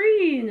Ben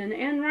Vereen and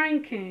Anne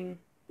Reinking?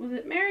 Was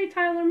it Mary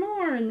Tyler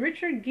Moore and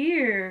Richard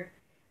Gere?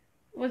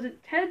 Was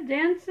it Ted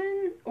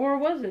Danson, or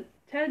was it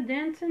Ted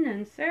Danson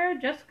and Sarah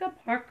Jessica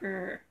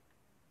Parker?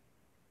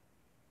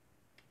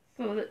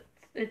 So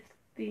it's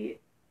the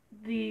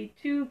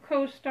two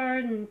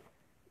co-starred in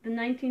the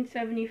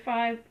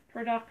 1975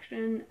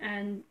 production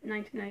and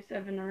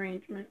 1997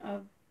 arrangement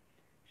of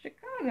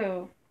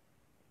Chicago.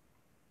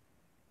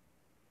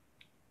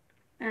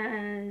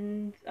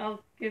 And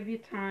I'll give you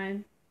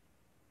time.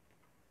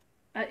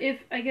 If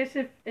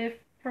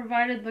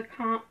provided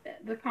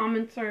the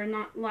comments are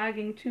not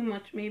lagging too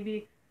much,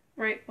 maybe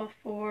right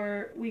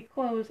before we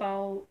close,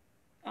 we'll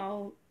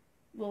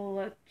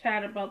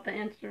chat about the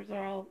answers, or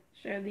I'll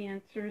share the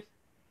answers.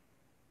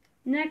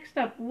 Next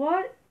up,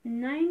 what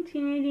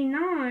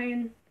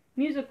 1989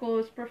 musical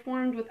is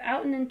performed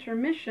without an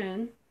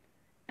intermission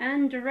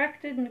and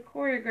directed and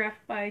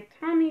choreographed by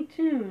Tommy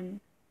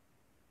Tune?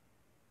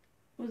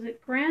 Was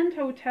it Grand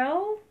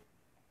Hotel?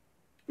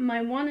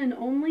 my one and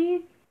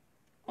only,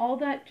 all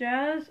that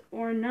jazz,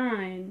 or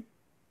 9?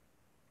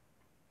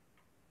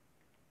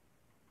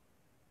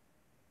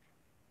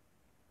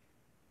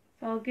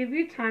 So I'll give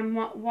you time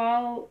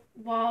while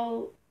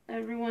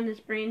everyone is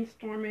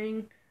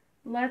brainstorming.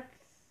 Let's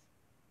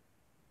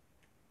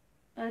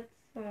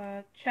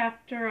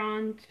chapter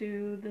on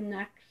to the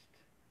next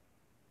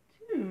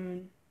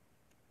tune.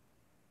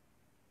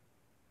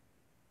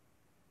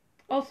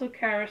 Also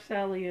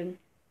Carouselian.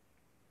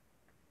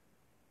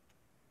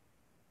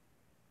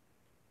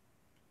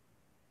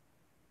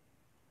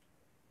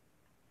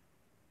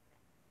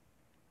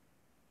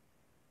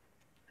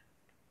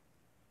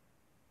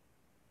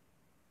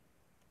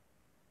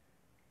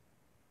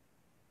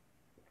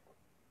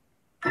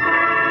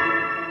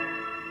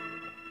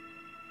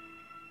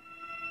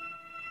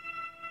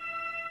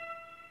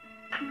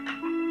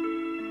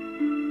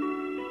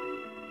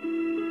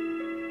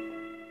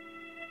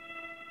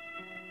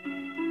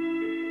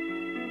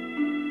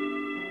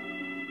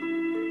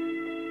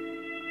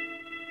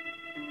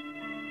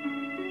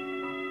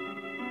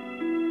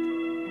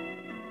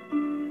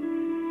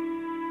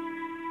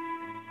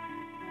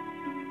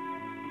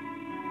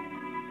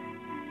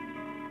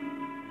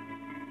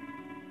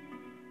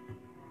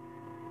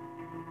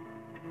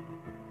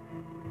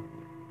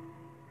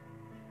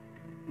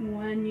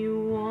 When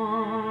you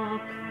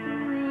walk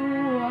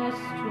through a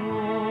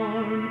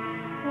storm,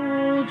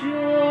 hold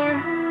your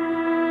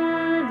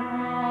head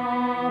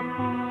up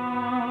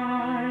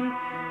high,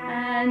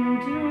 and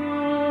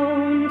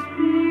don't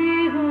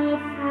be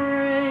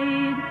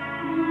afraid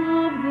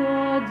of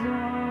the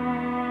dark.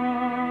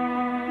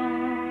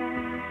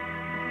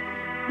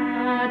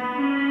 At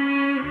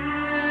the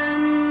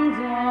end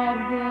of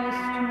the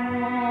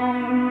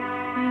storm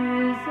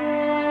is a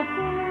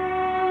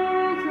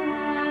golden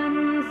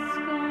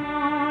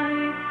sky,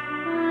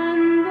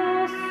 and the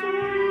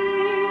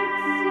sweet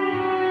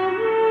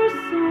silver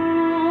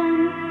song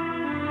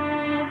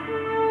of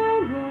the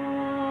lark.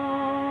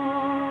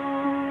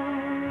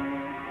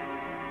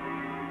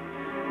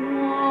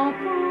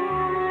 Walk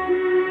on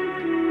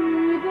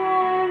through the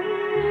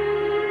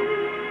wind,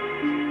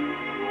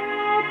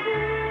 walk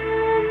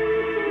on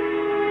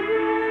through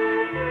the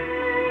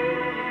rain,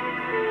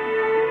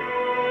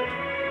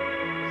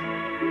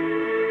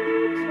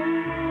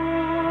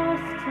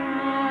 tossed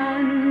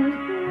and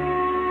blown.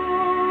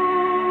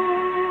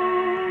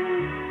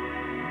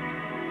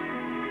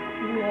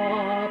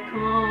 Walk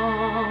on,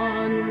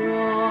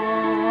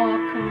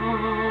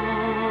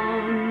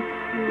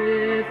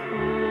 with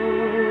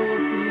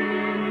hope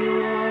in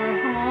your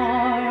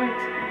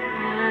heart,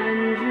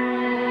 and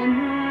you'll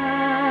never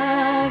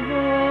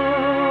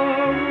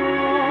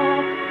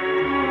walk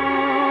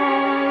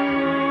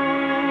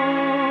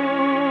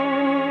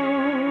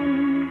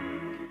alone.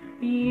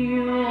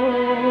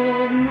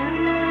 You'll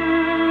never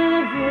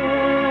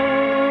walk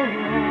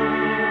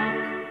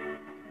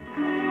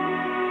alone.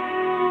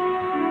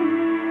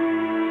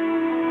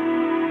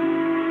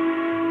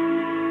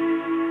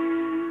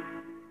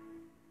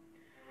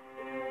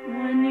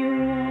 When you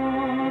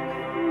walk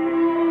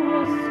through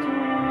a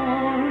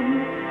storm,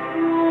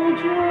 hold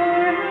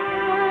your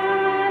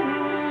head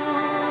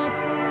up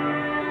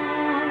high,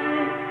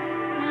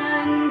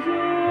 and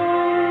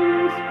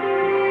don't be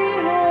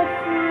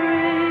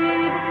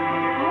afraid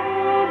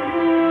of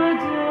the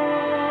dark.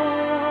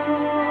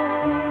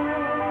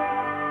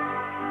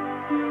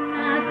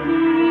 At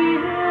the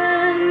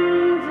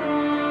end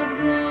of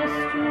the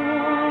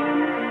storm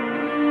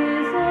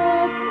is a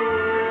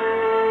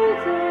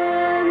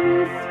golden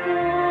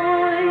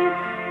sky,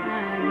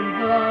 and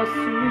the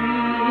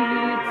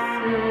sweet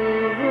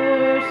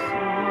silver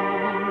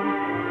song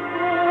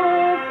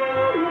of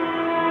the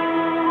lark.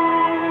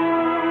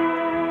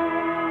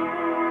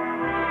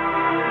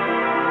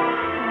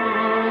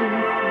 On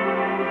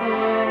through the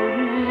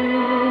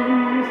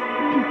winds,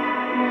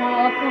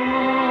 walk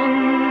on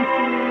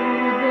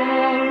through the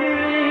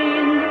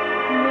rain,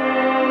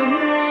 though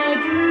your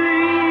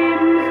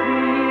dreams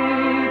be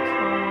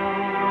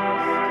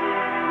tossed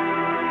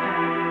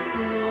and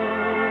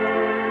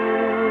blown.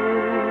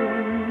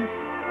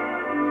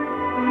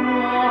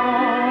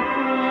 Walk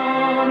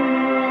on,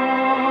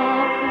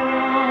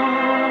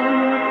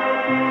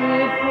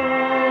 with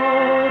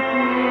hope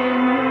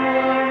in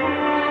your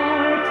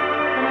heart,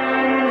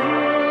 and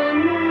you'll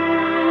never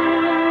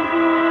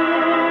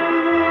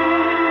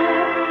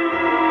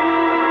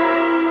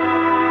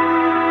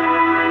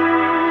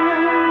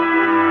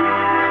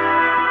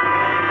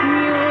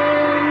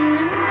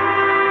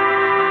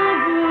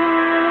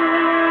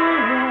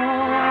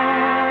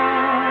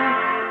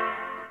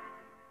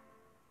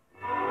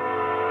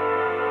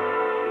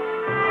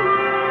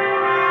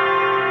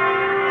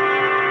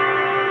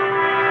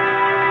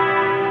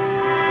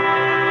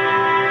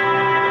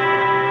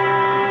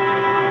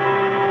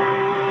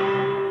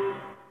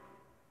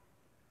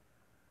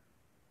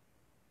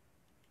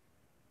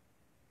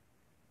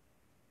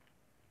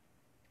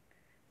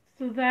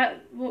So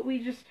that, what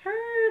we just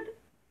heard,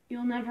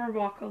 You'll Never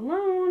Walk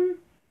Alone,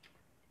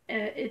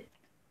 it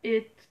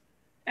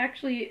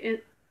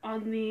actually,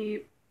 on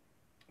the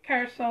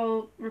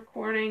Carousel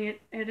recording.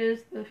 It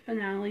is the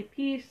finale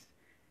piece.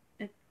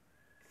 It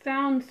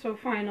sounds so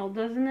final,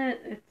 doesn't it?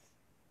 It's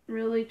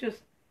really just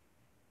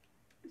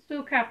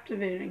so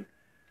captivating.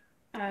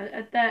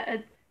 At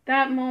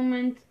that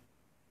moment,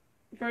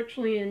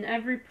 virtually in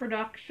every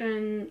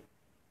production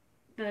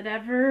that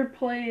ever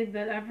played,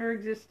 that ever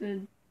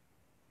existed,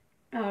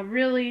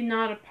 really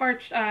not a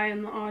part shy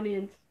in the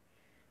audience,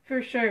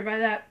 for sure. By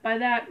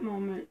that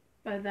moment,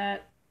 by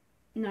that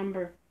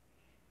number.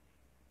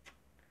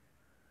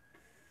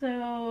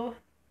 So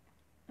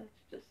let's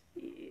just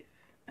see if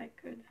I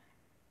could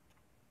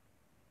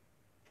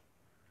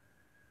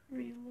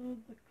reload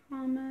the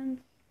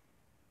comments.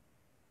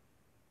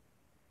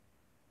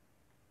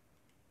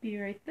 Be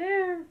right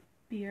there,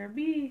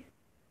 BRB.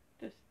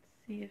 Just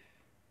see if,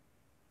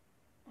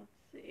 let's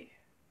see.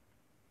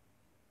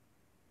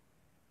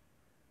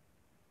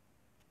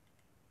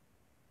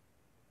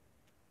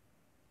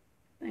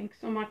 Thanks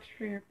so much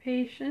for your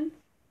patience.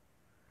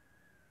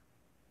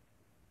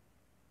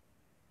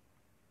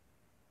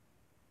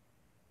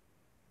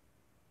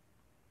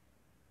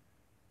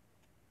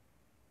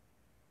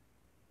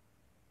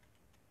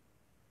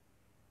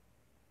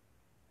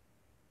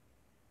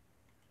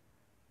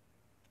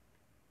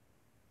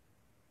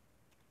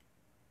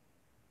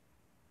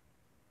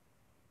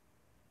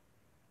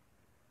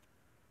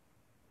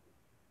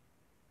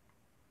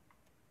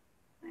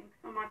 Thanks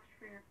so much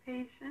for your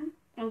patience.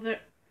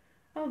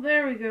 Oh,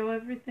 there we go.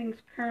 Everything's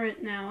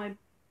current now, I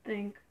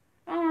think.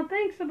 Oh,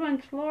 thanks a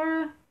bunch,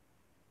 Laura.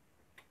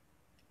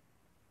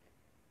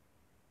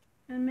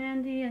 And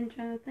Mandy and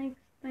Jenna, thanks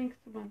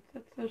a bunch.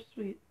 That's so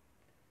sweet.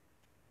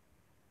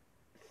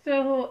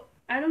 So,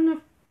 I don't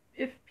know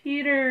if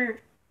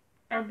Peter,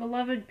 our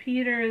beloved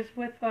Peter, is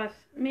with us.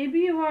 Maybe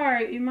you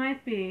are. You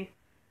might be,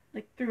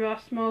 like through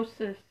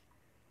osmosis.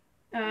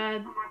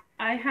 I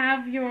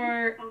have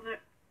your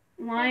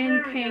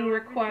Lion King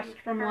request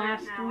from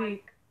last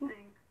week.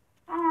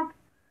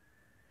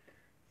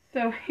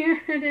 So here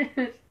it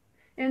is,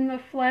 in the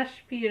flesh,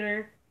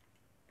 Peter.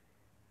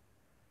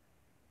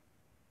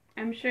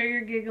 I'm sure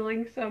you're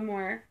giggling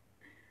somewhere.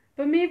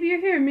 But maybe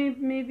you're here.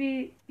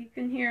 Maybe you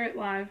can hear it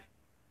live.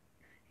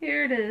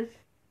 Here it is.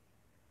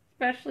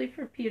 Especially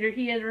for Peter.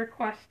 He had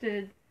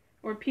requested,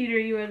 or Peter,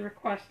 you had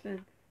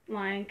requested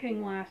Lion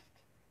King last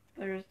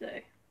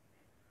Thursday.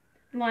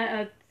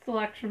 A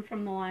selection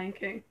from the Lion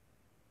King.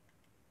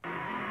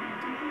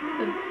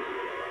 The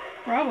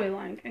Broadway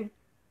Lion King.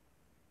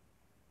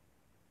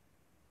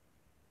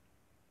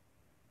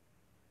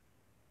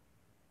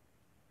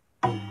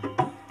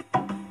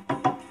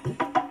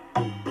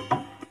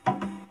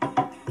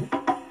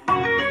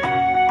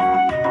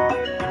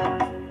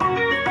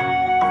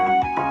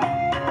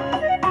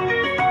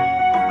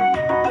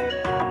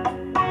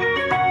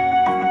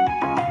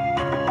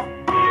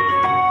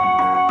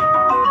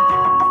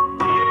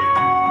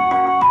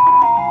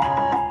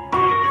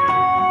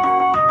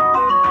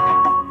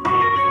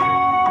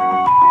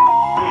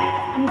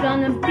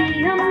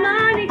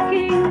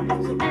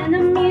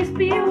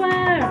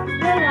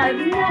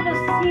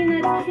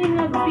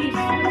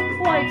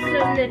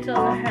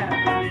 Little hair.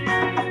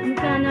 I'm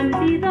gonna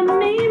be the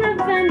main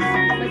event,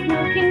 like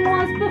no king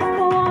was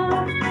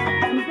before.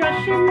 I'm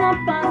brushing up,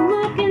 I'm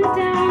looking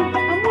down,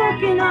 I'm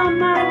working on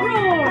my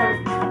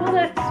roar. Well,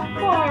 that's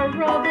far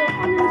rather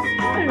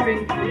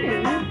uninspiring for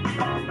you.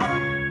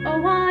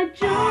 Oh, I just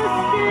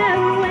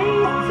can't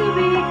wait to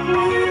be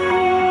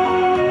king.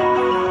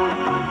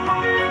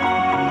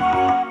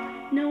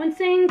 No one's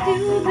saying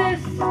do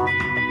this,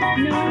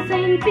 no one's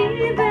saying be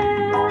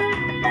there,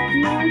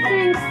 no one's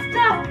saying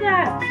stop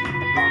that.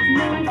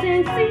 No one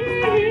can see,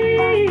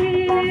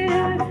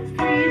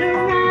 free to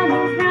run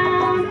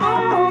around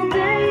all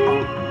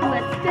day.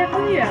 Let's step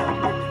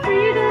out,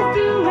 free to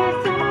do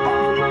it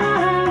all my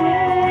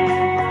way.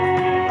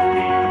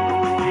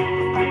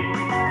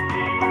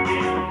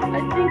 I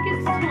think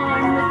it's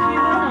time that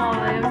you and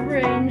I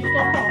arrange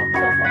the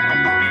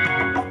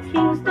heart-to-heart.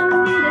 Kings don't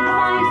need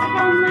advice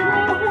from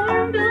little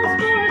hornbills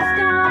for a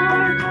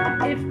start.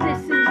 If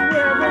this is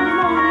where the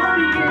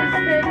monarchy is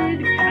headed,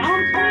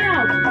 count me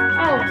out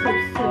of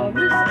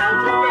service,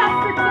 out of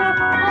Africa,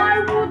 I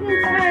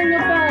wouldn't hang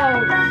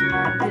about.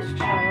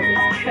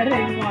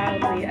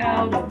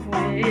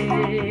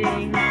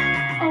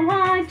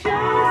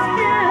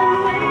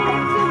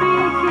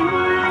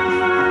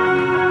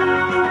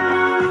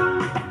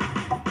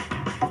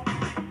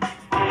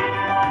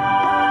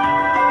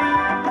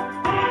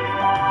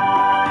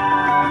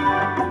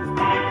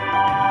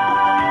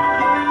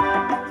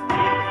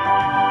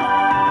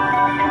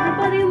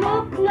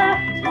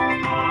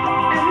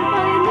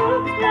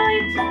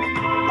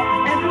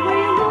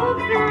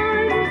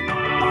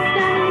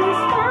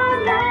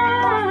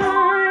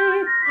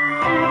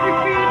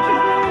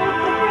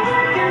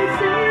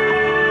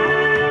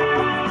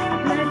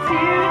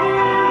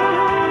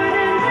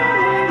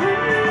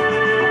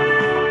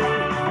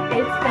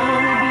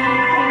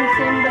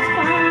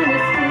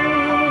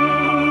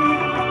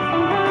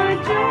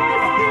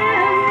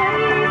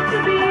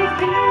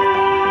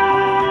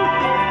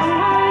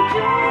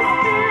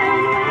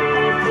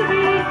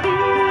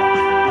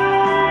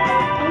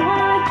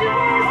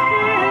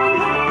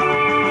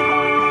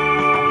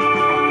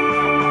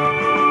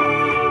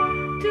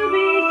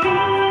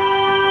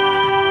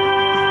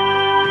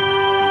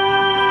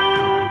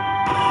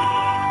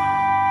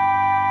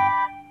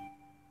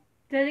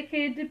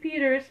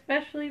 Peter,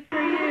 especially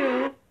for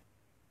you.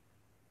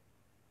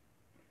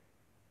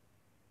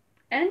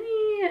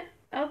 Any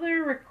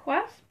other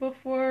requests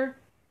before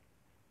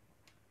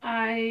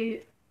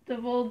I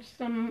divulge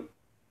some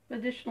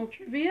additional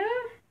trivia?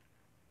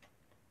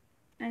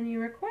 Any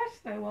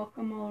requests? I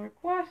welcome all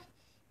requests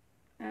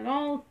and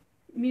all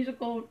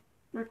musical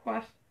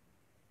requests.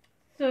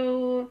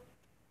 So,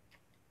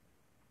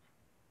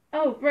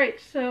 oh, right,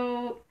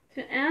 so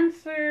to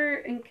answer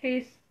in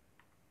case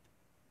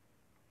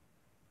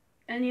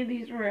any of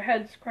these were a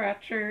head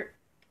scratcher,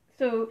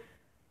 so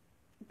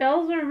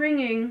Bells Are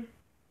Ringing,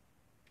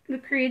 the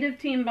creative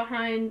team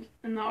behind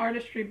and the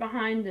artistry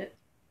behind it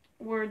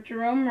were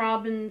Jerome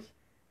Robbins,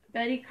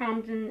 Betty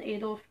Comden,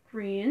 Adolph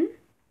Green.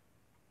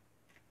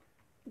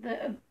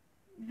 That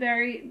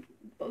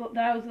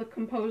was the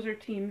composer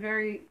team,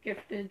 very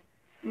gifted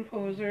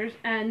composers.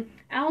 And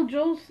Al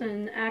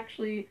Jolson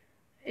actually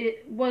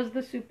was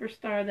the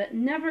superstar that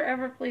never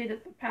ever played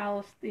at the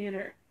Palace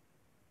Theater,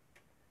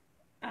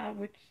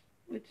 which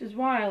is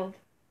wild.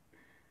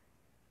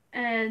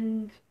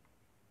 And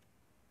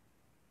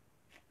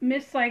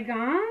Miss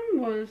Saigon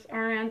was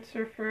our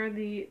answer for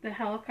the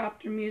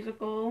helicopter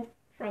musical,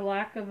 for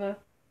lack of a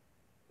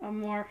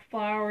more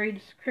flowery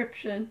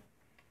description,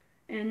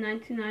 in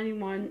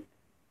 1991.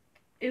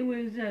 It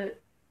was a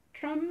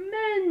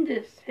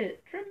tremendous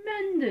hit,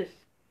 tremendous.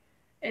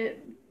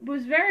 It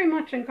was very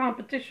much in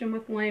competition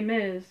with Les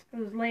Mis,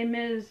 because Les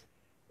Mis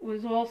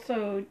was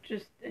also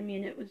just,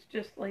 it was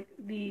just like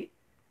the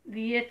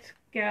it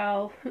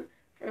gal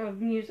of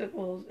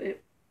musicals.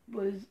 It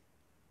was,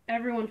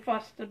 everyone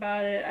fussed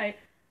about it.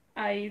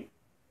 I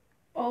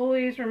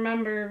always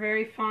remember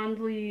very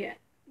fondly,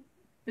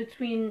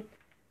 between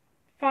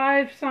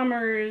 5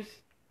 summers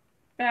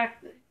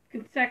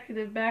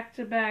consecutive back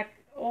to back,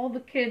 all the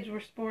kids were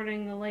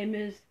sporting the Les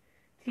Mis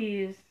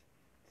tees.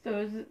 So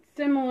it was a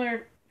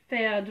similar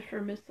fad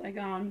for Miss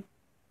Saigon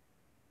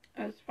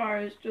as far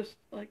as just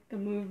like the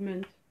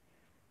movement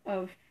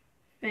of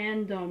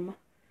fandom.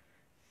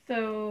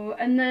 So,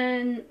 and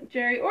then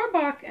Jerry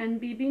Orbach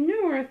and Bebe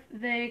Neuwirth,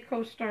 they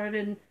co-starred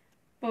in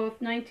both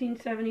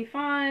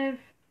 1975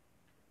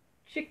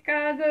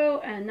 Chicago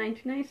and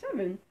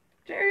 1997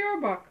 Jerry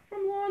Orbach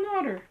from Law and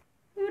Order.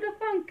 Who'd have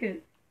thunk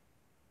it?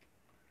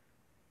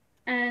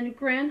 And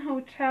Grand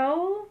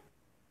Hotel,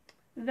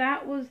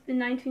 that was the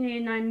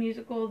 1989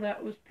 musical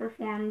that was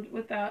performed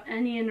without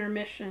any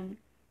intermission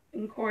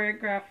and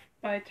choreographed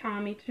by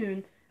Tommy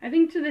Tune. I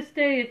think to this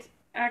day it's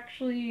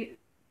actually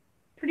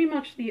pretty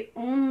much the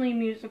only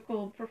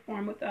musical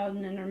performed without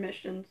an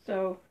intermission.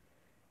 So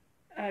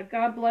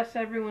God bless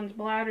everyone's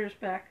bladders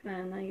back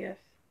then, I guess.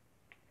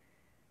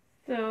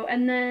 So,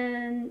 and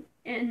then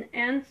in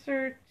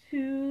answer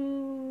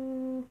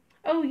to,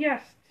 oh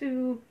yes,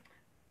 so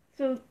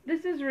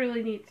this is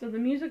really neat. So the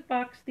Music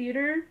Box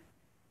Theater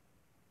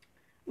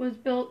was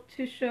built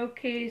to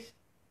showcase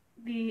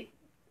the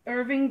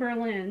Irving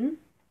Berlin,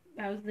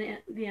 that was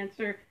the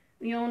answer,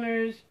 the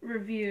owner's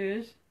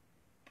reviews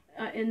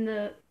in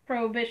the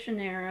Prohibition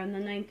era in the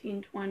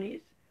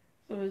 1920s.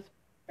 So it was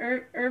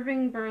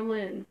Irving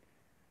Berlin,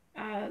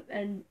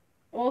 and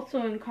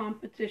also in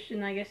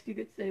competition, I guess you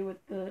could say,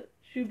 with the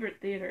Schubert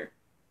Theater.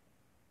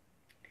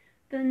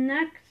 The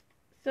next,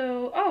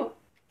 so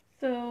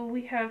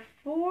we have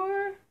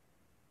four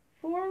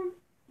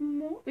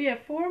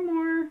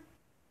more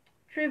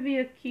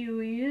trivia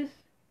cues.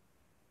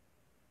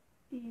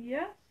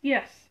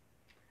 Yes.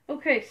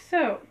 Okay,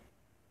 so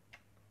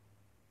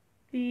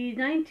the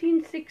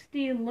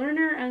 1960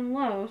 Lerner and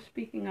Loewe,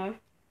 speaking of,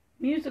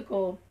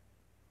 musical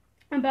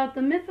about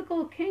the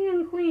mythical king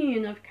and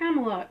queen of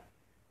Camelot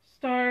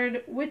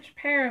starred which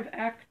pair of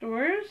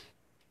actors?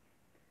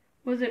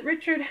 Was it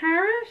Richard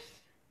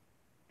Harris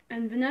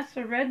and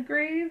Vanessa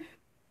Redgrave?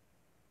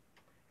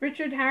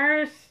 Richard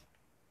Harris,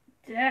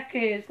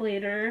 decades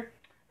later,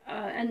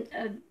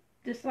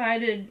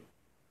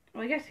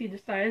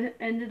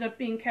 ended up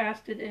being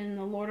casted in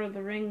the Lord of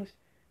the Rings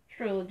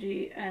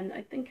trilogy, and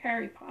I think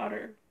Harry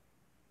Potter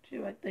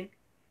too. I think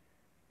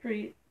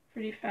pretty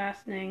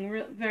fascinating.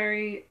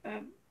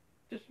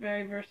 Just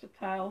very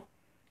versatile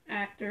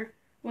actor.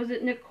 Was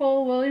it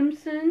Nicole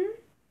Williamson?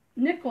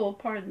 Nicole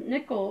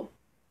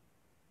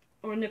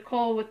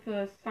with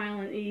the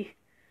silent E.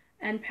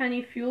 And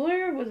Penny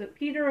Fuller? Was it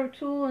Peter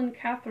O'Toole and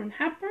Katharine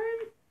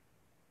Hepburn?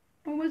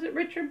 Or was it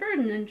Richard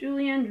Burton and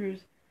Julie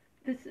Andrews?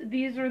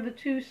 These are the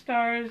two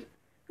stars,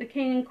 the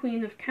King and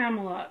Queen of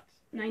Camelot,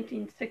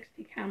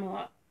 1960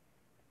 Camelot.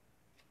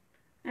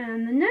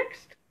 And the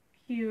next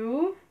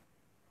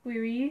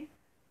query,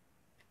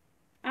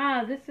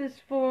 this is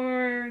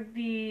for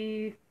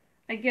the,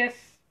 I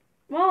guess,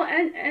 well,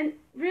 and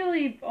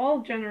really all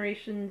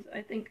generations,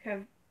 I think,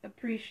 have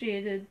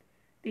appreciated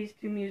these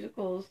two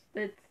musicals.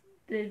 That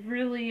they've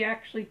really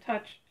actually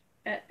touched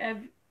at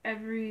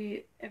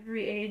every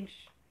age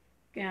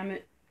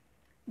gamut.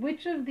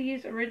 Which of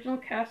these original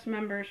cast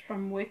members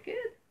from Wicked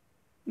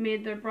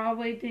made their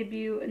Broadway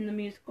debut in the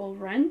musical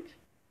Rent?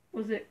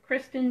 Was it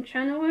Kristen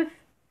Chenoweth,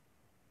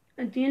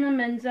 Idina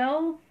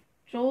Menzel,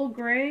 Joel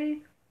Grey,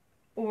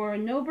 or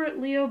Nobert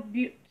Leo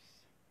Butz.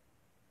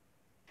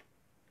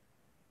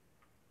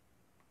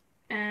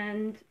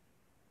 And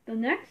the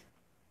next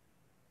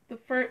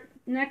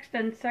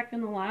and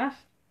second to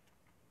last,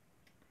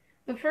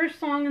 the first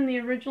song in the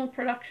original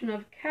production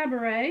of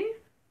Cabaret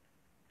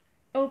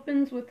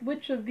opens with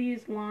which of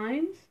these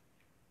lines?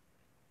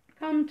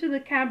 Come to the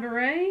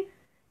cabaret,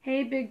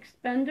 hey big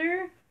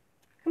spender,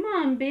 come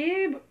on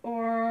babe,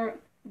 or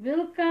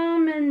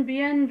welcome and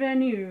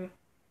bienvenue.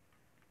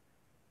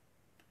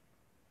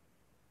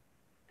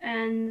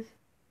 And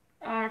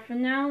our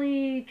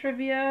finale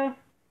trivia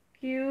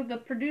cue, the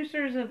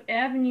producers of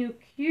Avenue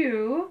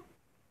Q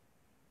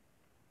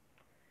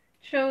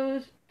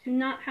chose to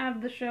not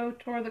have the show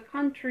tour the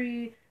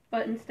country,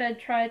 but instead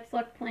tried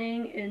select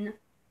playing in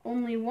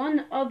only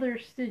one other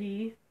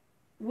city.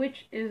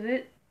 Which is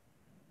it?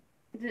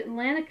 Is it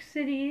Atlantic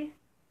City?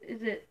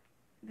 Is it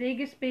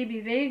Vegas Baby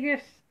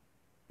Vegas,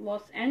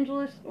 Los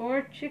Angeles,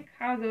 or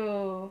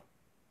Chicago?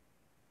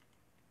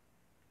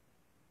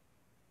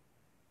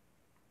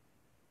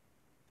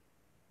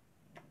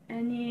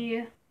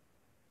 Any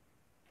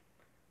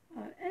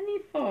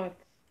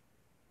thoughts?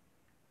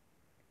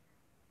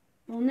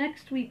 Well,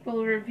 next week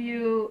we'll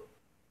review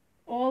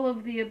all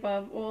of the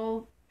above,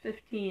 all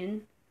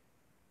 15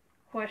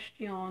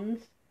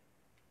 questions.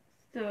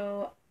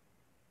 So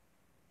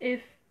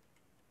if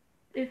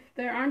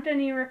there aren't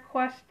any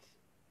requests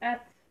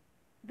at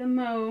the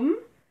moment,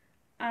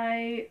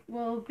 I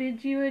will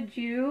bid you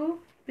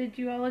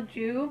all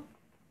adieu.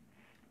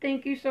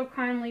 Thank you so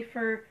kindly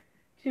for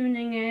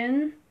tuning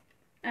in,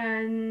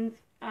 and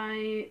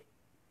I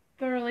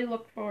thoroughly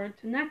look forward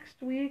to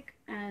next week,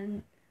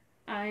 and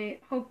I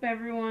hope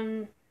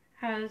everyone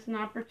has an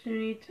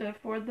opportunity to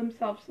afford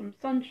themselves some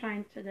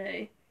sunshine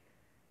today.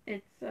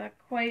 It's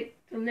quite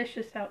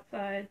delicious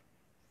outside.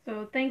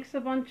 So thanks a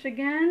bunch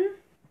again,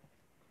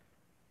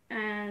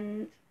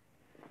 and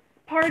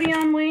party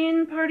on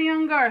Wayne, party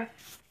on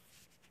Garth.